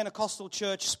 in our Pentecostal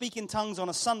church, speak in tongues on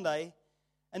a Sunday,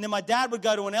 and then my dad would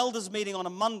go to an elders meeting on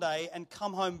a Monday and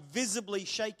come home visibly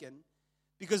shaken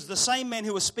because the same men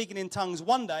who were speaking in tongues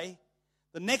one day,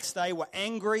 the next day were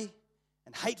angry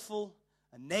and hateful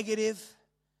and negative.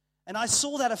 And I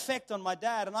saw that effect on my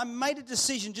dad, and I made a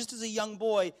decision just as a young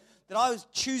boy that I was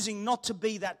choosing not to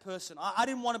be that person. I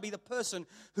didn't want to be the person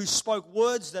who spoke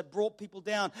words that brought people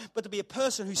down, but to be a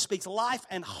person who speaks life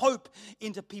and hope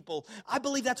into people. I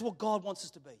believe that's what God wants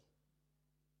us to be.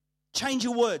 Change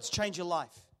your words, change your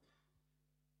life.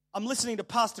 I'm listening to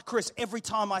Pastor Chris every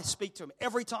time I speak to him,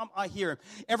 every time I hear him,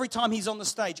 every time he's on the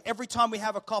stage, every time we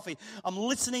have a coffee. I'm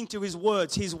listening to his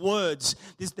words,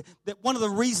 one of the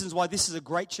reasons why this is a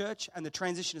great church and the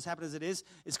transition has happened as it is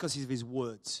because of his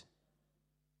words.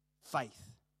 Faith,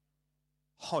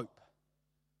 hope,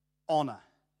 honor,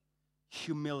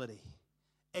 humility,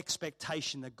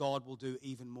 expectation that God will do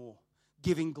even more,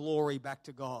 giving glory back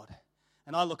to God.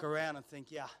 And I look around and think,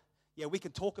 yeah, we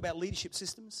can talk about leadership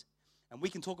systems, and we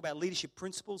can talk about leadership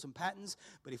principles and patterns,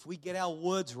 but if we get our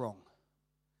words wrong.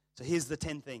 So here's the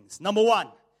 10 things. Number 1,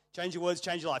 change your words,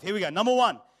 change your life. Here we go. Number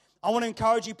 1, I want to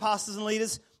encourage you, pastors and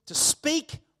leaders, to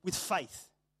speak with faith.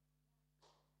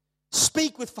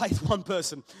 Speak with faith, one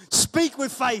person. Speak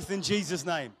with faith in Jesus'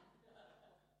 name.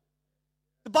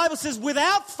 The Bible says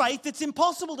without faith, it's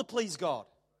impossible to please God.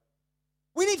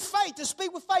 We need faith to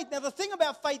speak with faith. Now, the thing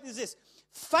about faith is this.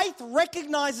 Faith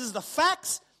recognizes the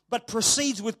facts but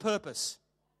proceeds with purpose.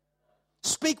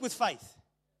 Speak with faith.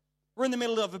 We're in the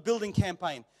middle of a building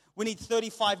campaign. We need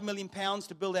 £35 million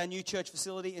to build our new church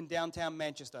facility in downtown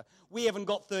Manchester. We haven't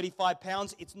got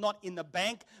 £35. It's not in the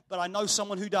bank, but I know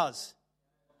someone who does.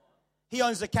 He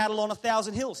owns the cattle on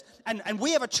 1,000 hills. And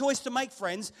we have a choice to make,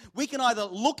 friends. We can either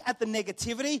look at the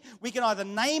negativity, we can either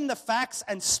name the facts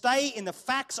and stay in the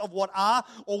facts of what are,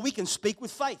 or we can speak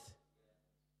with faith.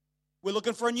 We're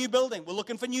looking for a new building. We're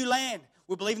looking for new land.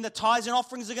 We're believing that tithes and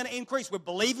offerings are going to increase. We're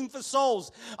believing for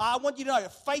souls. I want you to know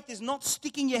that faith is not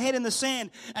sticking your head in the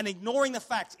sand and ignoring the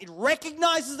facts. It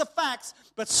recognizes the facts,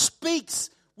 but speaks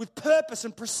with purpose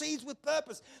and proceeds with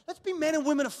purpose. Let's be men and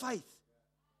women of faith.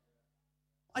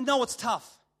 I know it's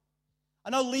tough. I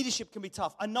know leadership can be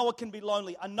tough. I know it can be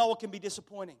lonely. I know it can be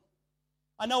disappointing.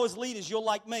 I know as leaders, you're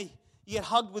like me. You get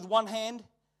hugged with one hand,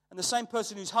 and the same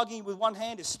person who's hugging you with one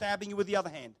hand is stabbing you with the other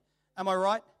hand. Am I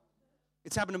right?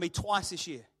 It's happened to me twice this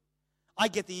year. I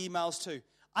get the emails too.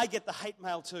 I get the hate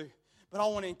mail too. But I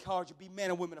want to encourage you, be men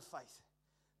and women of faith.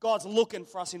 God's looking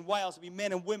for us in Wales to be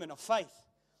men and women of faith.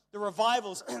 The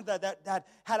revivals that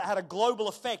had a global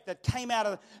effect that came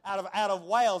out of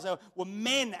Wales were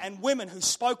men and women who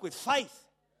spoke with faith.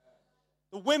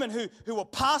 The women who were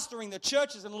pastoring the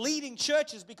churches and leading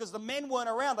churches because the men weren't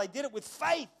around. They did it with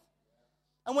faith.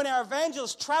 And when our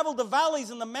evangelists traveled the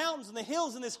valleys and the mountains and the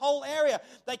hills in this whole area,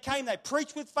 they came, they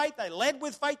preached with faith, they led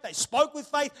with faith, they spoke with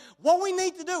faith. What we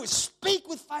need to do is speak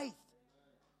with faith.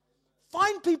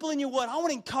 Find people in your word. I want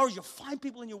to encourage you, find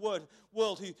people in your world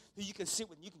who you can sit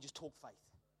with and you can just talk faith.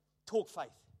 Talk faith.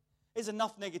 There's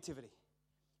enough negativity.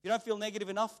 If you don't feel negative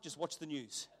enough, just watch the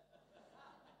news.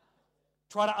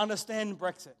 try to understand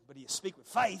Brexit, but you speak with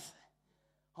faith.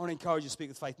 I want to encourage you to speak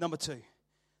with faith. Number two,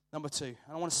 and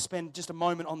I want to spend just a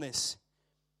moment on this.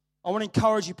 I want to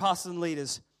encourage you, pastors and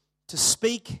leaders, to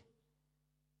speak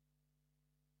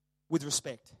with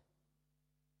respect.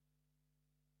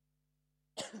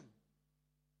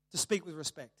 To speak with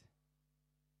respect.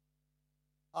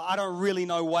 I don't really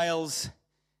know Wales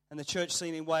and the church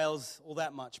scene in Wales all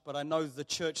that much, but I know the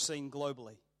church scene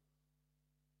globally.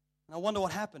 And I wonder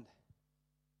what happened.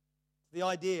 The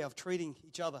idea of treating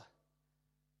each other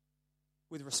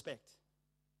with respect.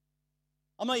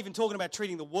 I'm not even talking about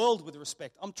treating the world with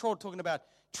respect. I'm talking about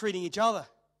treating each other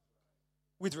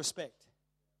with respect.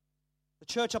 The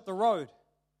church up the road,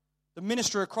 the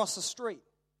ministry across the street,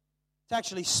 to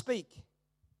actually speak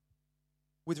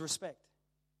with respect.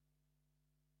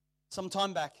 Some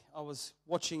time back, I was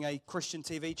watching a Christian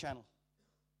TV channel,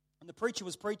 and the preacher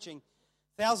was preaching,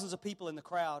 thousands of people in the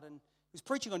crowd, and he was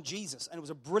preaching on Jesus, and it was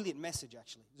a brilliant message,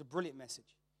 actually. It was a brilliant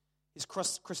message. His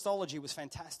Christology was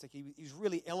fantastic. He was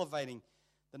really elevating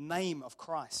the name of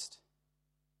Christ.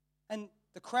 And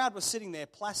the crowd was sitting there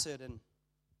placid and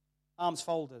arms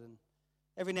folded, and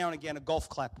every now and again a golf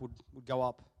clap would go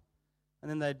up,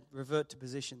 and then they'd revert to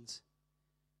positions.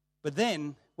 But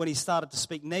then, when he started to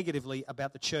speak negatively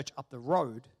about the church up the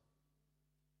road,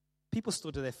 people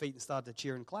stood to their feet and started to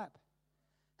cheer and clap.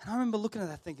 And I remember looking at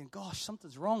that thinking, gosh,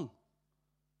 something's wrong.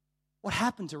 What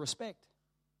happened to respect?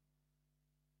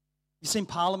 You seen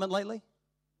Parliament lately?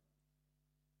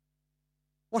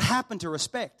 What happened to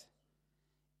respect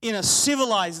in a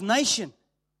civilized nation?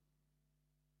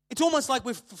 It's almost like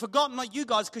we've forgotten, not you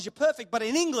guys because you're perfect, but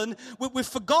in England, we've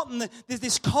forgotten that there's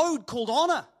this code called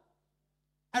honor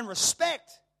and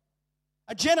respect.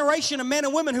 A generation of men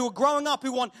and women who are growing up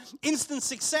who want instant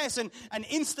success and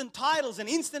instant titles and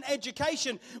instant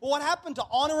education. Well, what happened to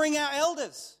honoring our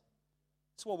elders?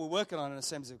 That's what we're working on in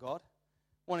Assemblies of God.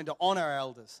 Wanting to honor our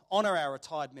elders, honor our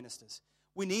retired ministers.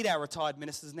 We need our retired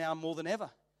ministers now more than ever.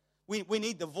 We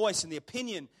need the voice and the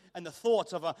opinion and the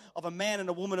thoughts of a man and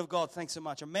a woman of God. Thanks so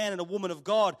much. A man and a woman of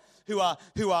God who are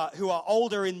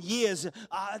older in years.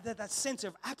 That sense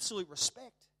of absolute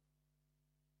respect.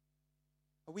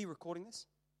 Are we recording this?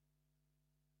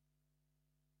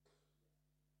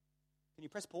 Can you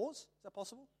press pause? Is that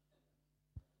possible?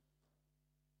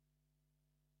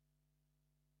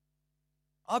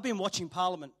 I've been watching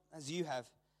Parliament, as you have,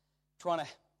 trying to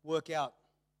work out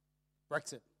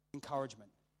Brexit. Encouragement.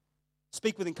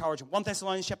 Speak with encouragement. 1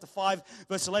 Thessalonians chapter 5,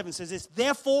 verse 11 says this,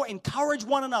 therefore encourage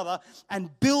one another and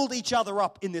build each other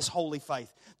up in this holy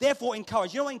faith. Therefore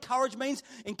encourage. You know what encourage means?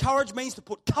 Encourage means to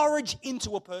put courage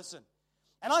into a person.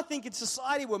 And I think in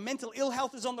society where mental ill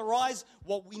health is on the rise,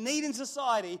 what we need in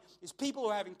society is people who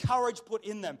are having courage put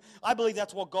in them. I believe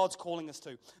that's what God's calling us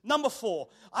to. Number 4,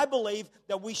 I believe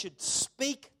that we should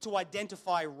speak to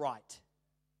identify right.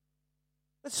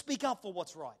 Let's speak up for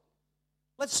what's right.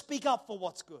 Let's speak up for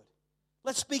what's good.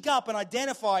 Let's speak up and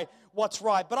identify what's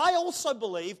right. But I also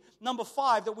believe, number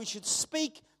 5, that we should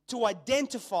speak to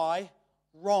identify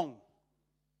wrong.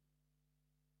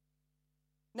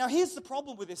 Now, here's the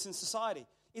problem with this in society,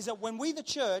 is that when we, the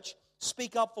church,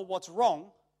 speak up for what's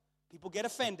wrong, people get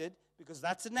offended because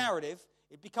that's the narrative,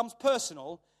 it becomes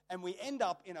personal, and we end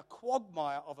up in a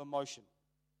quagmire of emotion,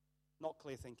 not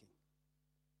clear thinking.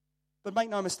 But make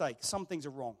no mistake, some things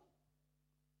are wrong.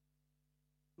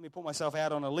 Let me put myself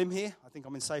out on a limb here. I think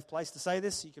I'm in a safe place to say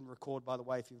this. You can record, by the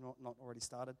way, if you've not already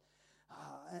started.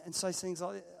 And say things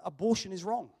like abortion is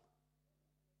wrong.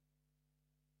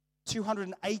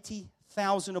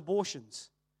 280,000 abortions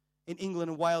in England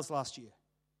and Wales last year.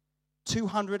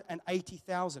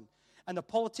 280,000. And the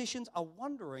politicians are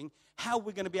wondering how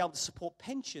we're going to be able to support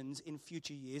pensions in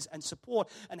future years and support,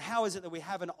 and how is it that we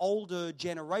have an older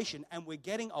generation and we're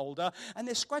getting older, and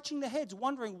they're scratching their heads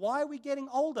wondering, why are we getting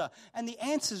older? And the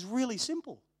answer is really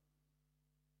simple.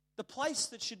 The place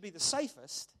that should be the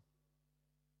safest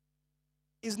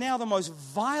is now the most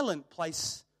violent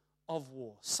place of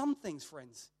war. Some things,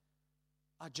 friends,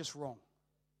 are just wrong.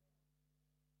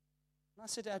 And I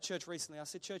said to our church recently, I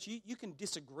said, church, you can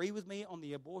disagree with me on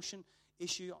the abortion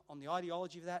issue, on the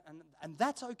ideology of that, and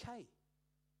that's okay.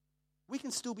 We can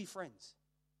still be friends.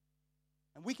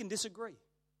 And we can disagree.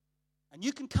 And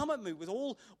you can come at me with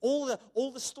all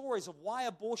the stories of why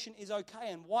abortion is okay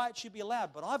and why it should be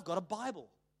allowed, but I've got a Bible.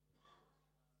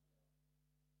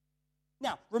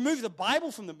 Now, remove the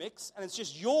Bible from the mix, and it's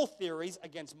just your theories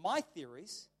against my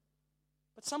theories,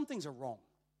 but some things are wrong.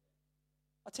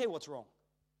 I'll tell you what's wrong.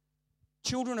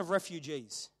 Children of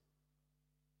refugees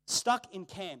stuck in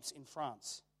camps in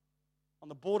France, on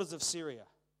the borders of Syria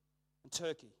and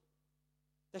Turkey.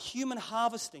 The human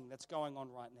harvesting that's going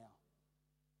on right now.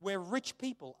 where rich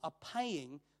people are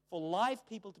paying for live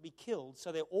people to be killed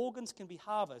so their organs can be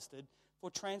harvested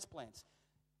for transplants.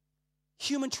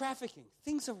 Human trafficking.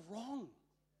 Things are wrong.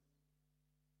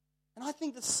 And I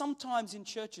think that sometimes in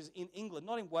churches in England,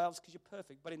 not in Wales because you're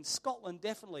perfect, but in Scotland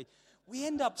definitely, we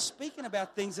end up speaking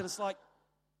about things that it's like,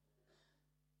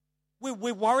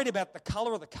 we're worried about the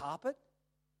color of the carpet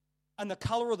and the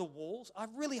color of the walls. I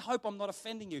really hope I'm not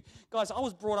offending you. Guys, I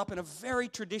was brought up in a very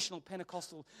traditional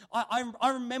Pentecostal.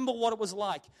 I remember what it was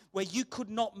like where you could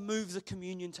not move the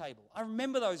communion table. I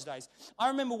remember those days. I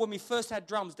remember when we first had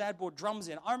drums, Dad brought drums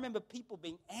in. I remember people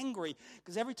being angry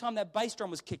because every time that bass drum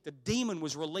was kicked, a demon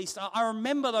was released. I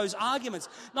remember those arguments.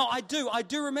 No, I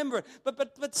do remember it.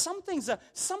 But some things are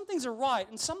right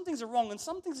and some things are wrong and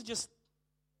some things are just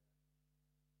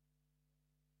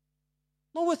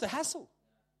not worth the hassle.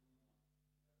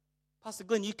 Pastor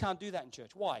Glenn, you can't do that in church.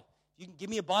 Why? You can give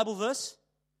me a Bible verse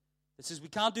that says we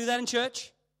can't do that in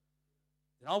church,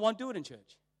 then I won't do it in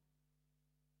church.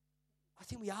 I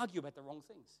think we argue about the wrong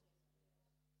things.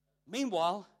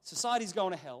 Meanwhile, society's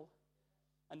going to hell,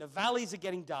 and the valleys are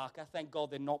getting darker. Thank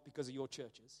God they're not because of your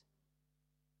churches.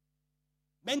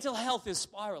 Mental health is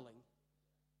spiraling.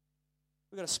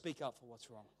 We've got to speak up for what's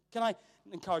wrong. Can I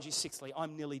encourage you, sixthly,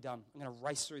 I'm nearly done. I'm going to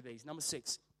race through these. Number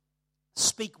 6,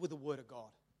 speak with the Word of God.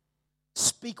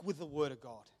 Speak with the Word of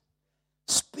God.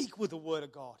 Speak with the Word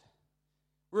of God.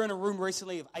 We were in a room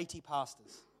recently of 80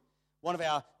 pastors. One of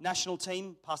our national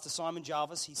team, Pastor Simon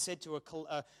Jarvis, he said to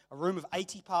a room of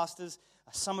 80 pastors,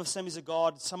 some of Assemblies of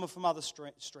God, some are from other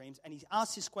streams, and he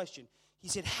asked this question. He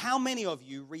said, how many of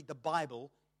you read the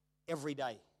Bible every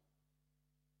day?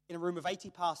 In a room of 80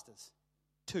 pastors,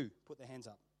 2 put their hands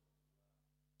up.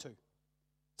 2. He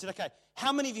said, okay,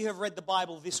 how many of you have read the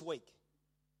Bible this week?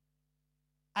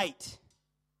 8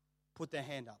 put their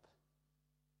hand up.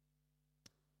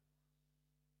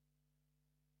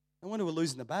 No wonder we're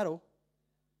losing the battle.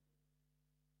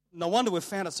 No wonder we've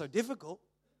found it so difficult.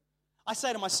 I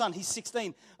say to my son, he's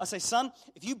 16, I say, son,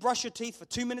 if you brush your teeth for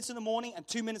 2 minutes in the morning and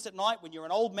 2 minutes at night, when you're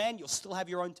an old man, you'll still have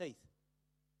your own teeth.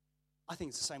 I think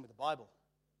it's the same with the Bible.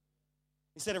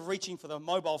 Instead of reaching for the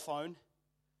mobile phone,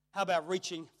 how about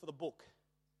reaching for the book?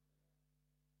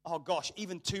 Oh gosh,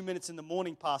 even 2 minutes in the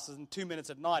morning passes and 2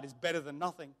 minutes at night is better than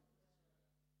nothing.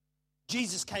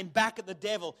 Jesus came back at the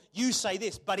devil. You say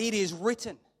this, but it is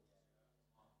written.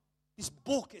 This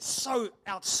book is so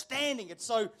outstanding. It's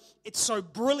so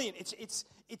brilliant.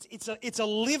 It's a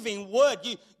living word.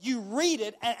 You read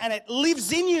it and it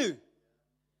lives in you.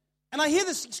 And I hear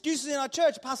this excuses in our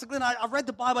church. Pastor Glenn, I read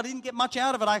the Bible. I didn't get much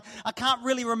out of it. I can't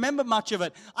really remember much of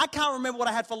it. I can't remember what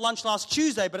I had for lunch last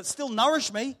Tuesday, but it still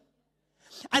nourished me.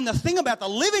 And the thing about the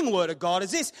living Word of God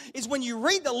is this, is when you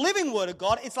read the living Word of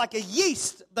God, it's like a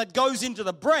yeast that goes into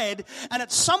the bread, and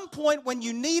at some point when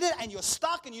you need it and you're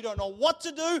stuck and you don't know what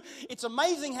to do, it's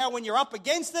amazing how when you're up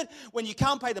against it, when you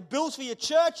can't pay the bills for your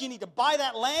church, you need to buy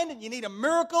that land and you need a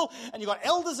miracle, and you've got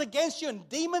elders against you and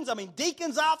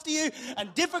deacons after you,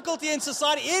 and difficulty in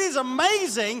society. It is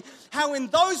amazing how in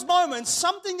those moments,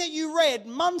 something that you read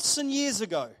months and years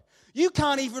ago, you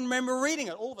can't even remember reading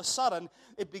it. All of a sudden,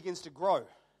 it begins to grow.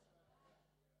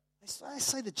 I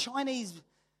say the Chinese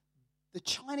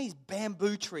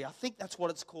bamboo tree, I think that's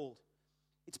what it's called.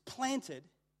 It's planted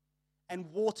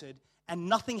and watered and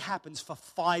nothing happens for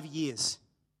 5 years.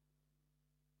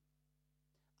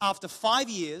 After 5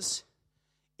 years,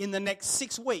 in the next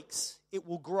 6 weeks, it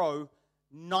will grow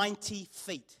 90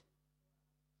 feet.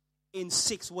 In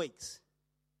 6 weeks.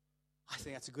 I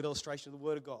think that's a good illustration of the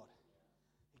Word of God.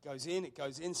 It goes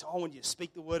in. So I want you to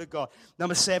speak the Word of God.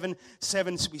 Number 7,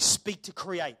 we speak to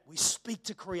create. We speak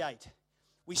to create.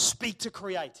 We speak to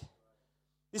create.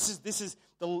 This is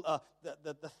the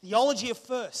theology of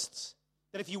firsts.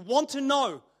 That if you want to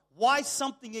know why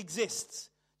something exists,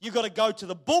 you've got to go to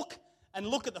the book and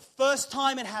look at the first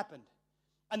time it happened.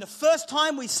 And the first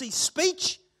time we see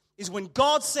speech is when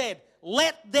God said,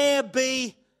 "Let there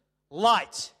be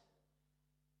light."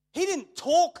 He didn't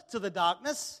talk to the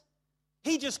darkness.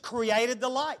 He just created the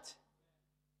light.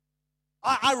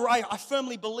 I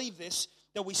firmly believe this,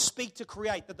 that we speak to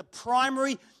create, that the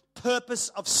primary purpose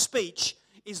of speech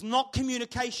is not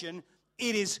communication,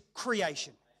 it is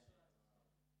creation.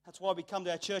 That's why we come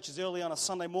to our churches early on a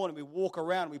Sunday morning. We walk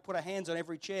around, we put our hands on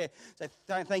every chair. Say,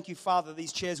 thank you, Father,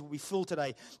 these chairs will be full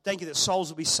today. Thank you that souls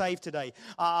will be saved today.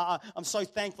 I'm so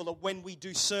thankful that when we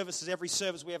do services, every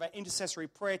service, we have our intercessory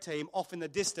prayer team off in the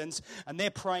distance, and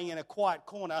they're praying in a quiet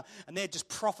corner, and they're just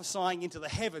prophesying into the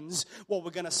heavens what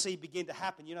we're going to see begin to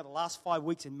happen. You know, the last 5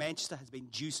 weeks in Manchester has been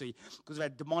juicy because we've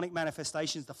had demonic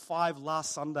manifestations the 5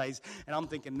 last Sundays, and I'm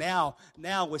thinking now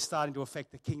we're starting to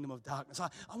affect the kingdom of darkness.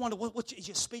 I wonder, what is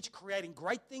your speech creating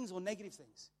great things or negative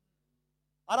things?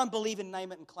 I don't believe in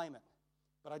name it and claim it,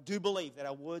 but I do believe that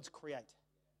our words create.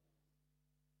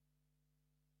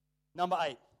 Number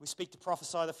 8, we speak to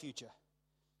prophesy the future.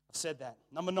 I've said that.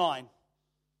 Number 9,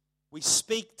 we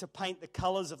speak to paint the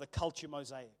colors of the culture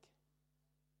mosaic.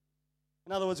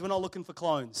 In other words, we're not looking for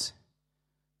clones.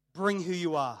 Bring who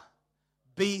you are.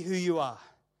 Be who you are.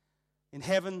 In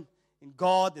heaven, in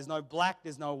God, there's no black,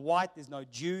 there's no white, there's no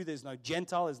Jew, there's no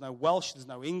Gentile, there's no Welsh, there's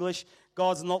no English.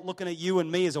 God's not looking at you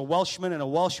and me as a Welshman and a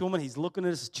Welshwoman. He's looking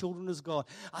at us as children of God.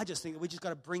 I just think that we just got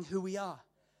to bring who we are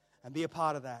and be a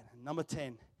part of that. And number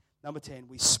 10,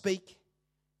 we speak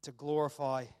to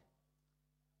glorify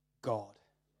God.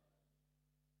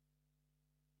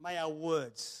 May our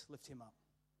words lift him up.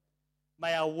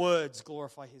 May our words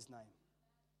glorify his name.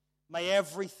 May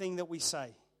everything that we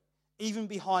say, even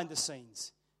behind the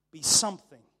scenes, be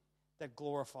something that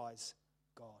glorifies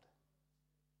God.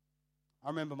 I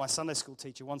remember my Sunday school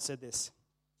teacher once said this.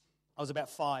 I was about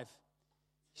 5.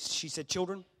 She said,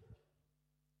 children,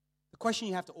 the question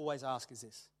you have to always ask is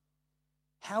this.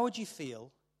 How would you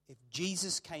feel if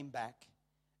Jesus came back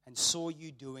and saw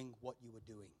you doing what you were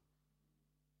doing?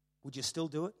 Would you still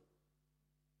do it?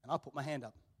 And I put my hand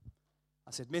up.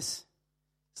 I said, Miss,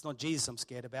 it's not Jesus I'm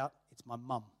scared about, it's my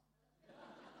mum.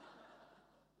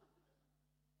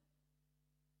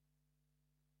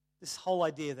 This whole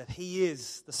idea that he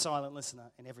is the silent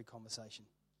listener in every conversation.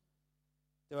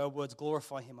 Do our words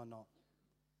glorify him or not?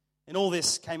 And all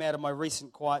this came out of my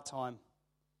recent quiet time.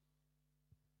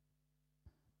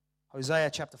 Hosea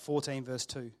chapter 14, verse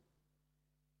 2.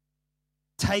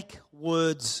 Take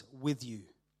words with you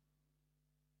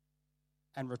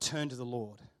and return to the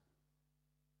Lord.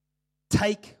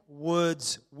 Take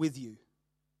words with you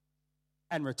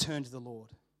and return to the Lord.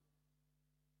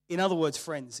 In other words,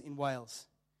 friends, in Wales,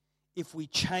 if we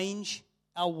change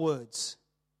our words,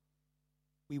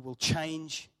 we will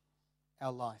change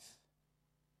our life.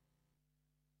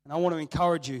 And I want to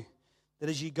encourage you that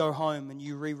as you go home and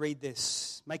you reread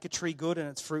this, make a tree good and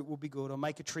its fruit will be good, or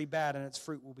make a tree bad and its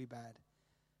fruit will be bad.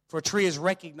 For a tree is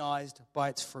recognized by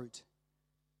its fruit.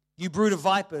 You brood of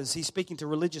vipers, he's speaking to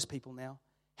religious people now.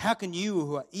 How can you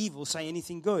who are evil say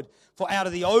anything good? For out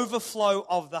of the overflow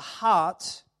of the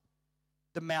heart,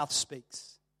 the mouth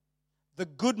speaks. The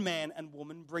good man and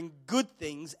woman bring good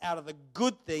things out of the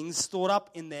good things stored up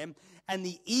in them, and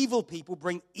the evil people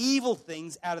bring evil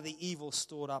things out of the evil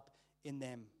stored up in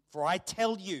them. For I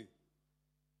tell you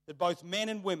that both men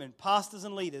and women, pastors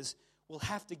and leaders, will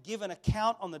have to give an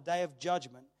account on the day of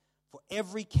judgment for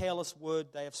every careless word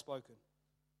they have spoken.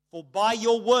 For by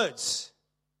your words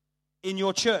in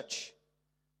your church,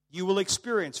 you will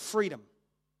experience freedom,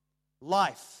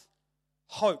 life,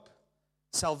 hope,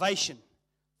 salvation,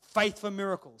 faith for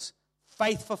miracles,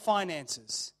 faith for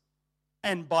finances,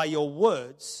 and by your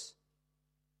words,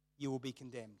 you will be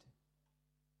condemned.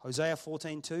 Hosea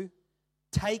 14:2,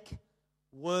 take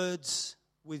words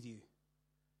with you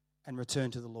and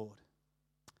return to the Lord.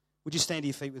 Would you stand to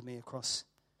your feet with me across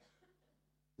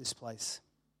this place?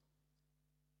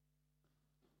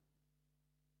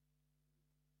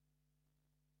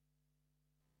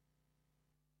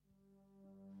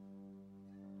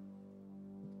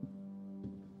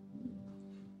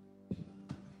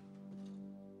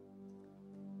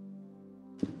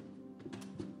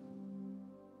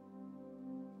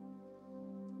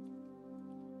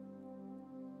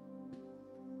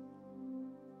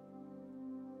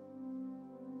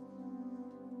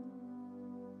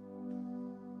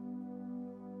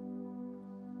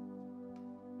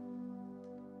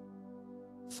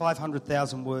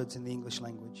 $500,000 words in the English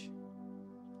language.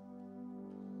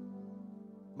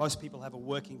 Most people have a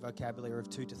working vocabulary of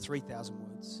 2,000 to 3,000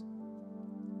 words.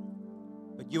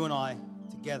 But you and I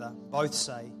together both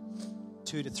say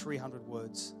 200 to 300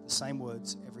 words, the same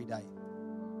words every day.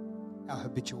 Our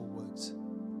habitual words.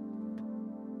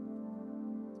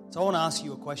 So I want to ask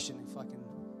you a question, if I can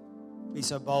be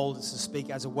so bold as to speak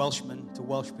as a Welshman to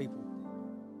Welsh people.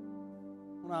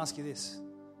 I want to ask you this.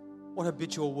 What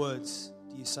habitual words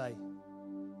do you say?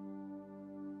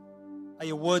 Are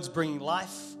your words bringing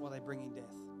life or are they bringing death?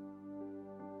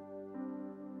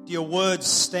 Do your words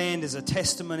stand as a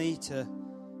testimony to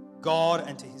God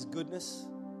and to his goodness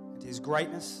and to his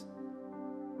greatness?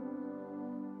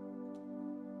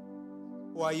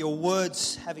 Or are your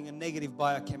words having a negative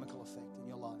biochemical effect in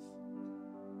your life?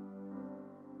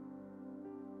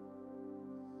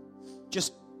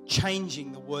 Just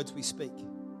changing the words we speak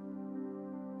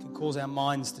can cause our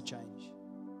minds to change.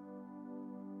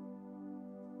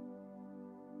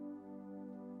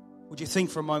 Would you think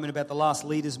for a moment about the last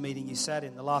leaders meeting you sat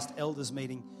in, the last elders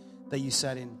meeting that you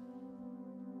sat in?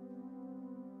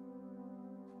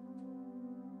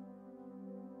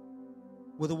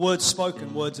 Were the words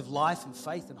spoken words of life and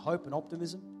faith and hope and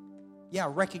optimism? Yeah,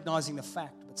 recognizing the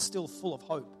fact, but still full of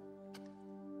hope.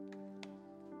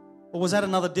 Or was that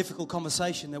another difficult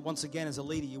conversation that once again as a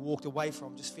leader you walked away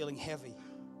from just feeling heavy?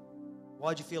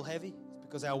 Why'd you feel heavy? It's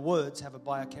because our words have a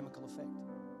biochemical effect.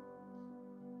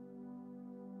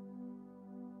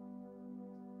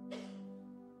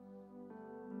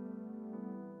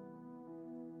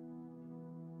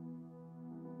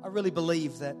 I really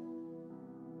believe that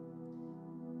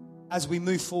as we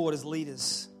move forward as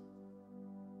leaders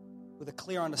with a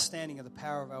clear understanding of the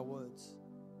power of our words,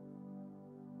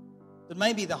 that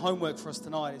maybe the homework for us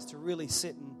tonight is to really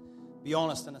sit and be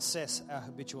honest and assess our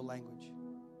habitual language.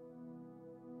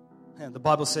 And the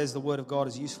Bible says the Word of God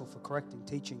is useful for correcting,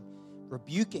 teaching,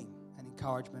 rebuking, and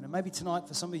encouragement. And maybe tonight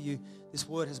for some of you, this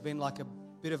word has been like a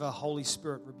bit of a Holy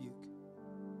Spirit rebuke.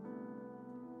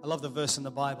 I love the verse in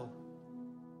the Bible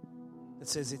that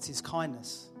says it's His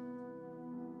kindness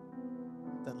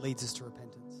that leads us to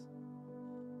repentance.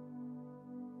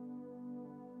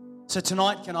 So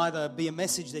tonight can either be a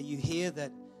message that you hear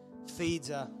that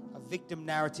feeds a victim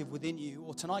narrative within you,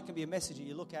 or tonight can be a message that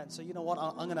you look at and say, you know what,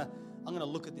 I'm gonna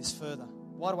look at this further.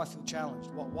 Why do I feel challenged?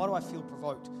 Why do I feel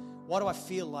provoked? Why do I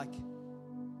feel like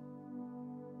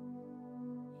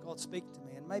God's speaking to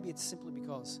me? And maybe it's simply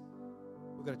because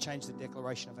we've got to change the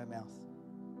declaration of our mouth.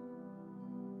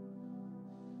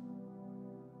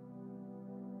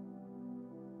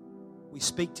 We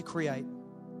speak to create.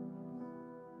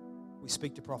 We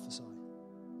speak to prophesy.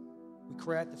 We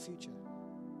create the future.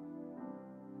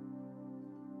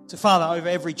 So, Father, over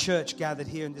every church gathered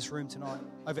here in this room tonight,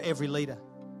 over every leader,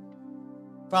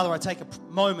 Father, I take a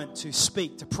moment to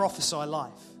speak, to prophesy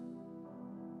life.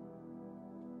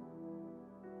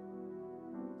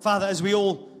 Father, as we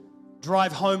all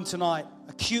drive home tonight,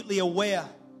 acutely aware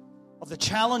of the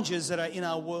challenges that are in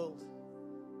our world,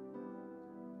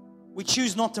 we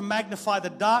choose not to magnify the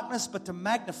darkness, but to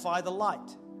magnify the light.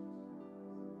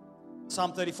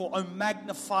 Psalm 34, oh,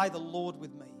 magnify the Lord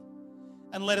with me,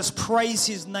 and let us praise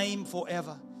His name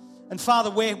forever. And Father,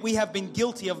 where we have been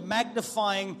guilty of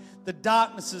magnifying the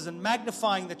darknesses and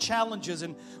magnifying the challenges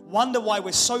and wonder why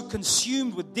we're so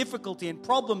consumed with difficulty and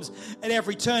problems at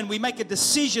every turn, we make a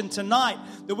decision tonight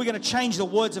that we're going to change the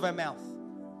words of our mouth.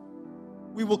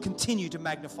 We will continue to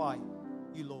magnify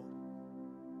You, Lord.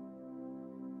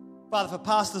 Father, for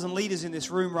pastors and leaders in this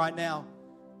room right now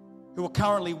who are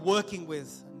currently working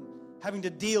with and having to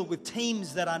deal with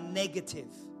teams that are negative,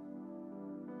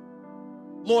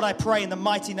 Lord, I pray in the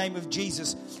mighty name of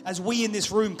Jesus, as we in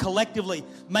this room collectively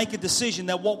make a decision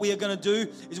that what we are going to do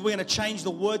is we're going to change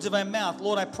the words of our mouth.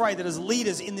 Lord, I pray that as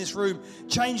leaders in this room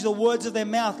change the words of their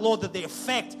mouth, Lord, that the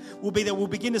effect will be that we'll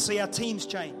begin to see our teams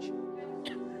change.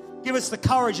 Give us the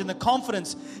courage and the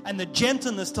confidence and the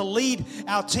gentleness to lead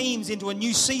our teams into a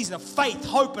new season of faith,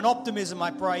 hope, and optimism, I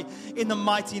pray, in the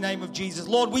mighty name of Jesus.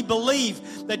 Lord, we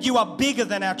believe that You are bigger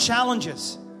than our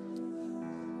challenges.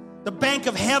 The Bank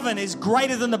of Heaven is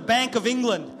greater than the Bank of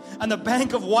England and the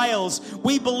Bank of Wales.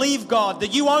 We believe, God,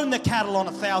 that You own the cattle on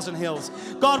 1,000 hills.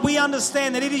 God, we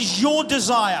understand that it is Your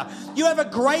desire. You have a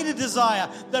greater desire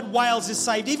that Wales is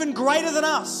saved, even greater than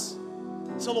us.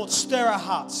 So, Lord, stir our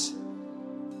hearts.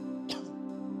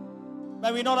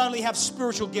 May we not only have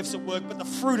spiritual gifts at work, but the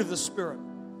fruit of the Spirit.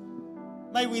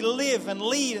 May we live and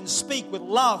lead and speak with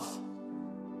love,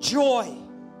 joy,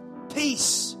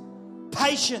 peace,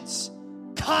 patience,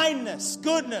 kindness,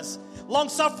 goodness,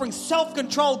 long-suffering,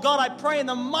 self-control. God, I pray in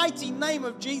the mighty name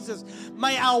of Jesus,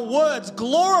 may our words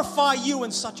glorify You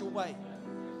in such a way.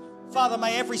 Father,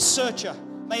 may every searcher,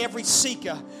 may every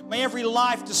seeker, may every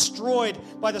life destroyed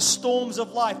by the storms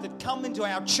of life that come into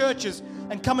our churches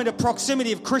and come into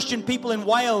proximity of Christian people in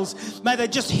Wales, may they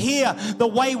just hear the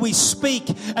way we speak,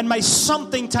 and may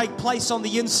something take place on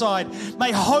the inside.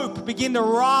 May hope begin to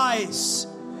rise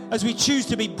as we choose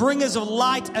to be bringers of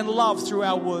light and love through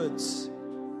our words.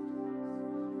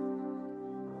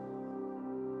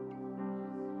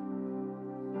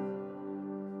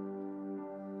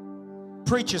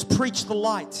 Preachers, preach the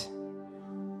light,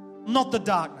 not the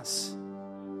darkness.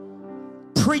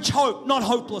 Preach hope, not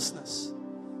hopelessness.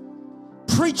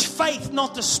 Preach faith,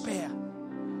 not despair.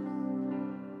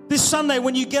 This Sunday,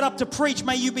 when you get up to preach,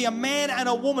 may you be a man and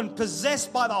a woman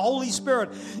possessed by the Holy Spirit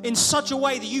in such a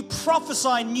way that you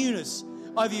prophesy newness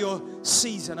over your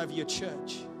season, over your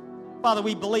church. Father,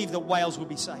 we believe that Wales will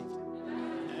be saved.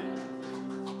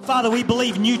 Father, we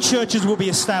believe new churches will be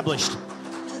established.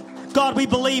 God, we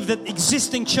believe that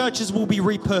existing churches will be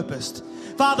repurposed.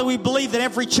 Father, we believe that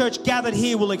every church gathered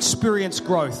here will experience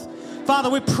growth. Father,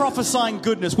 we're prophesying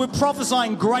goodness. We're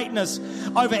prophesying greatness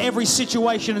over every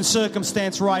situation and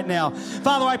circumstance right now.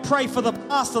 Father, I pray for the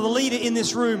pastor, the leader in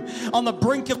this room on the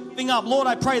brink of giving up. Lord,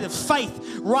 I pray that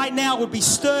faith right now would be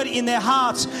stirred in their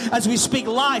hearts as we speak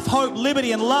life, hope,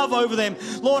 liberty, and love over them.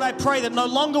 Lord, I pray that no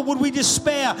longer would we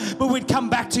despair, but we'd come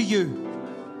back to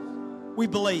you. We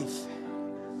believe.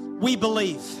 We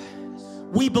believe.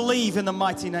 We believe in the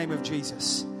mighty name of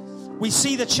Jesus. We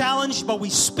see the challenge, but we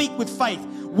speak with faith.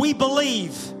 We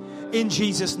believe in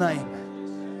Jesus' name.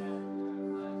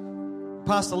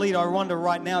 Pastor Leader, I wonder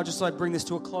right now, just so I bring this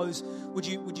to a close, would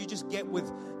you just get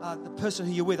with the person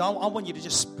who you're with? I want you to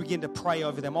just begin to pray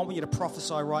over them. I want you to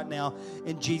prophesy right now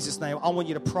in Jesus' name. I want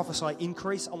you to prophesy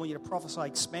increase. I want you to prophesy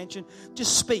expansion.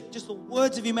 Just speak, just the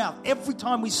words of your mouth. Every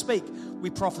time we speak, we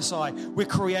prophesy. We're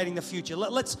creating the future.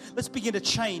 Let's begin to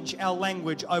change our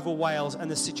language over Wales and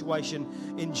the situation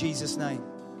in Jesus' name.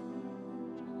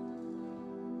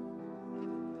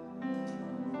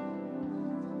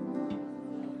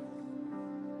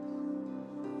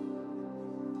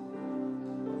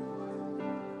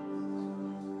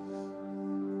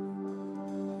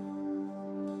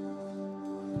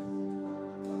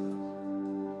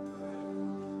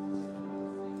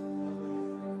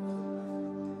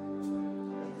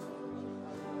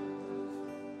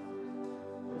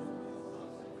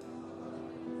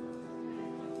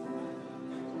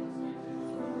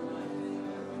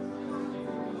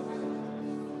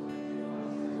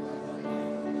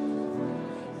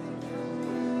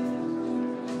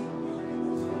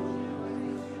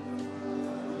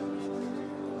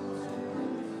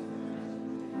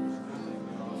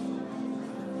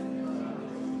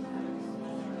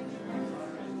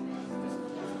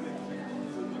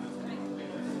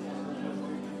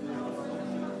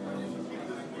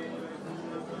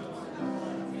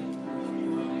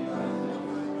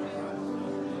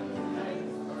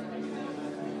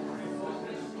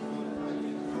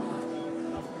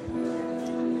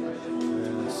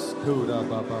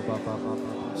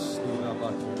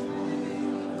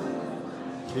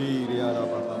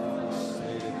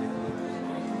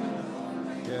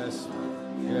 Yes,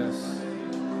 yes.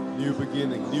 New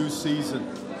beginning, new season,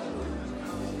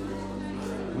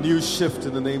 new shift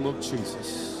in the name of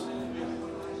Jesus.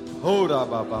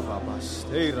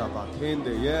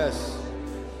 Yes,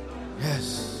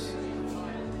 yes.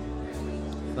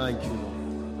 Thank you, Lord.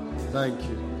 Thank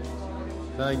you.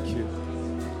 Thank you.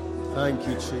 Thank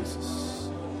you, Jesus.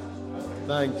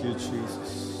 Thank you,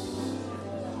 Jesus.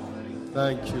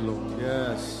 Thank you, Lord.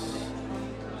 Yes.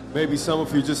 Maybe some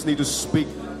of you just need to speak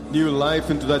new life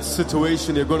into that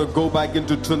situation you're going to go back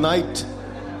into tonight.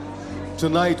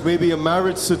 Tonight, maybe a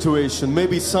marriage situation,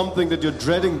 maybe something that you're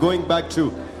dreading going back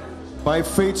to. By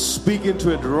faith, speak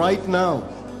into it right now.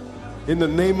 In the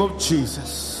name of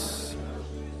Jesus.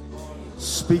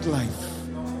 Speak life.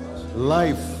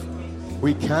 Life.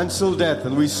 We cancel death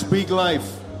and we speak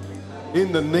life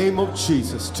in the name of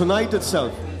Jesus. Tonight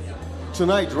itself,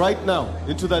 tonight, right now,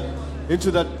 into that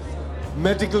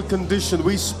medical condition,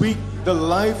 we speak the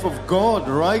life of God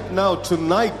right now,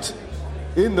 tonight,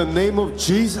 in the name of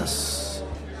Jesus.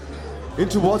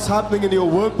 Into what's happening in your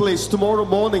workplace tomorrow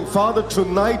morning, Father,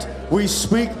 tonight we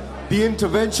speak the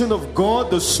intervention of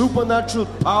God, the supernatural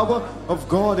power of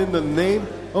God in the name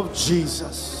of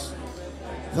Jesus.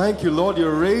 Thank you, Lord,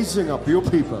 you're raising up your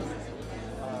people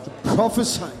to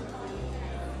prophesy,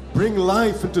 bring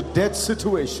life into dead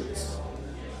situations.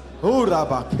 Thank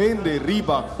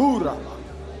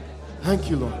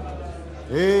you, Lord.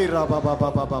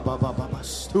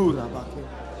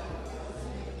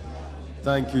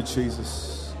 Thank you,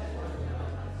 Jesus.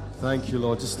 Thank you,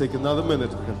 Lord. Just take another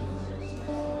minute. We're going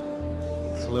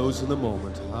to close in a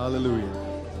moment. Hallelujah.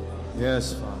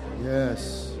 Yes, Father.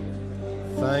 Yes.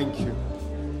 Thank you.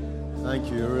 Thank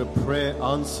you. You're a prayer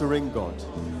answering God.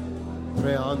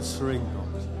 Prayer answering God.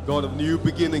 God of new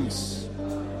beginnings.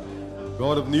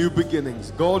 God of new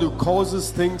beginnings. God who causes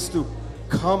things to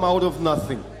come out of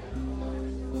nothing.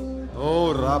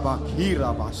 Oh,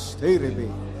 Rabakira Basterebe.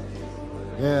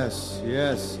 Yes,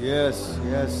 yes, yes,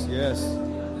 yes, yes.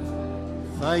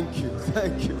 Thank you,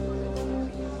 thank you.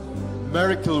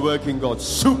 Miracle working God,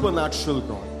 supernatural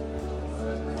God.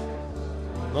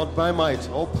 Not by might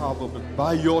or power, but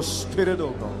by your Spirit,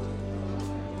 oh God.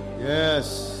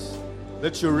 Yes.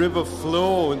 Let your river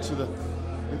flow into the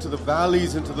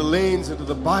valleys, into the lanes, into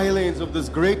the bylanes of this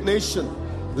great nation.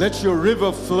 Let your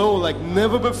river flow like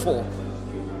never before.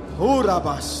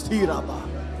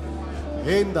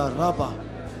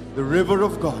 The river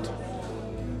of God,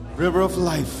 river of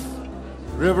life,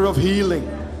 river of healing,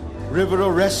 river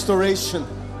of restoration.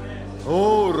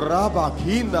 Oh, Rabba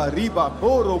Kinda Riba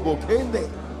Koro Bokende.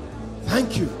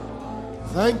 Thank you.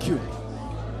 Thank you.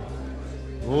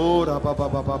 Oh,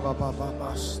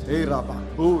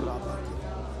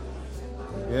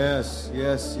 yes,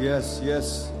 yes, yes,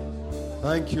 yes.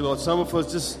 Thank you, Lord. Some of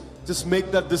us just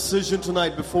make that decision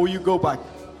tonight before you go back.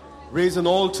 Raise an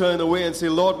altar in a way and say,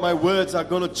 Lord, my words are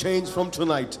going to change from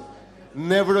tonight.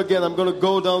 Never again I'm going to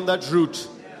go down that route.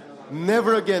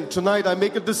 Never again. Tonight I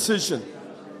make a decision.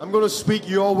 I'm going to speak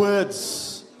your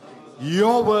words.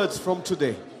 Your words from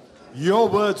today. Your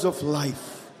words of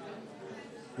life.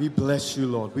 We bless you,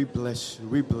 Lord. We bless you.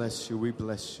 We bless you. We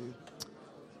bless you.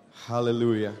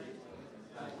 Hallelujah.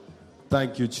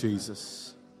 Thank you,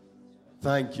 Jesus.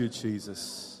 Thank you,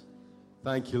 Jesus.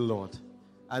 Thank you, Lord.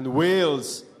 And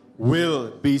Wales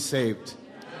will be saved.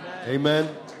 Amen.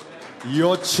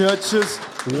 Your churches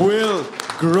will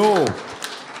grow.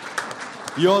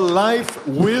 Your life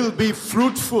will be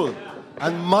fruitful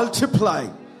and multiply.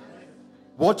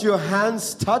 What your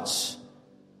hands touch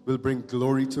will bring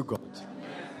glory to God.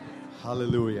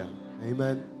 Hallelujah.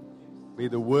 Amen. May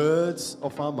the words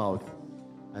of our mouth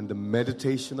and the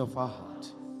meditation of our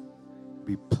heart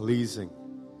be pleasing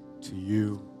to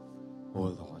you, O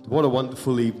Lord. What a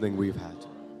wonderful evening we've had.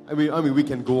 I mean, we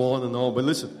can go on and on, but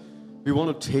listen, we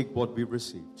want to take what we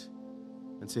received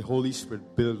and say, Holy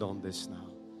Spirit, build on this now.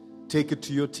 Take it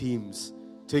to your teams.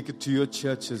 Take it to your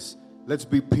churches. Let's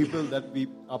be people that we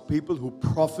are people who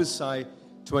prophesy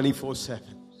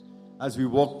 24/7. As we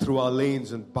walk through our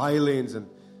lanes and by lanes and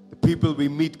the people we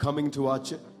meet coming to our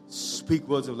church, speak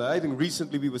words of life. I think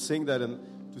recently we were saying that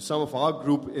to some of our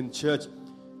group in church.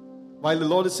 While the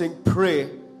Lord is saying pray,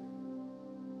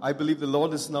 I believe the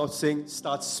Lord is now saying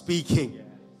start speaking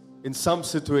in some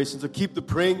situations. So keep the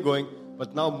praying going,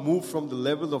 but now move from the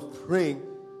level of praying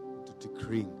to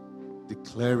decreeing,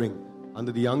 declaring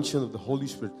under the unction of the Holy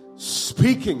Spirit,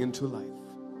 speaking into life.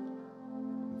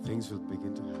 And things will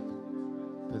begin to happen.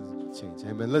 Change.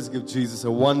 Amen. Let's give Jesus a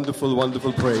wonderful,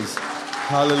 wonderful praise.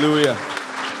 Hallelujah.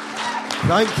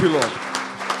 Thank you, Lord.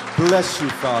 Bless you,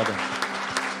 Father.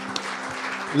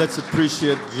 Let's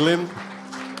appreciate Glenn.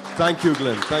 Thank you,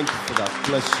 Glenn. Thank you for that.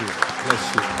 Bless you.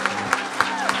 Bless you.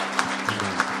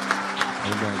 Amen.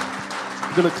 Amen.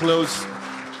 We're going to close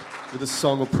with a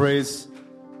song of praise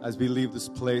as we leave this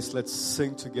place. Let's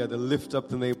sing together. Lift up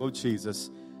the name of Jesus.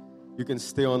 You can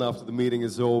stay on after the meeting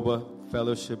is over.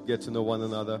 Fellowship, get to know one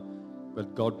another.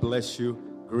 But God bless you.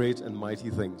 Great and mighty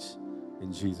things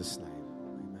in Jesus' name.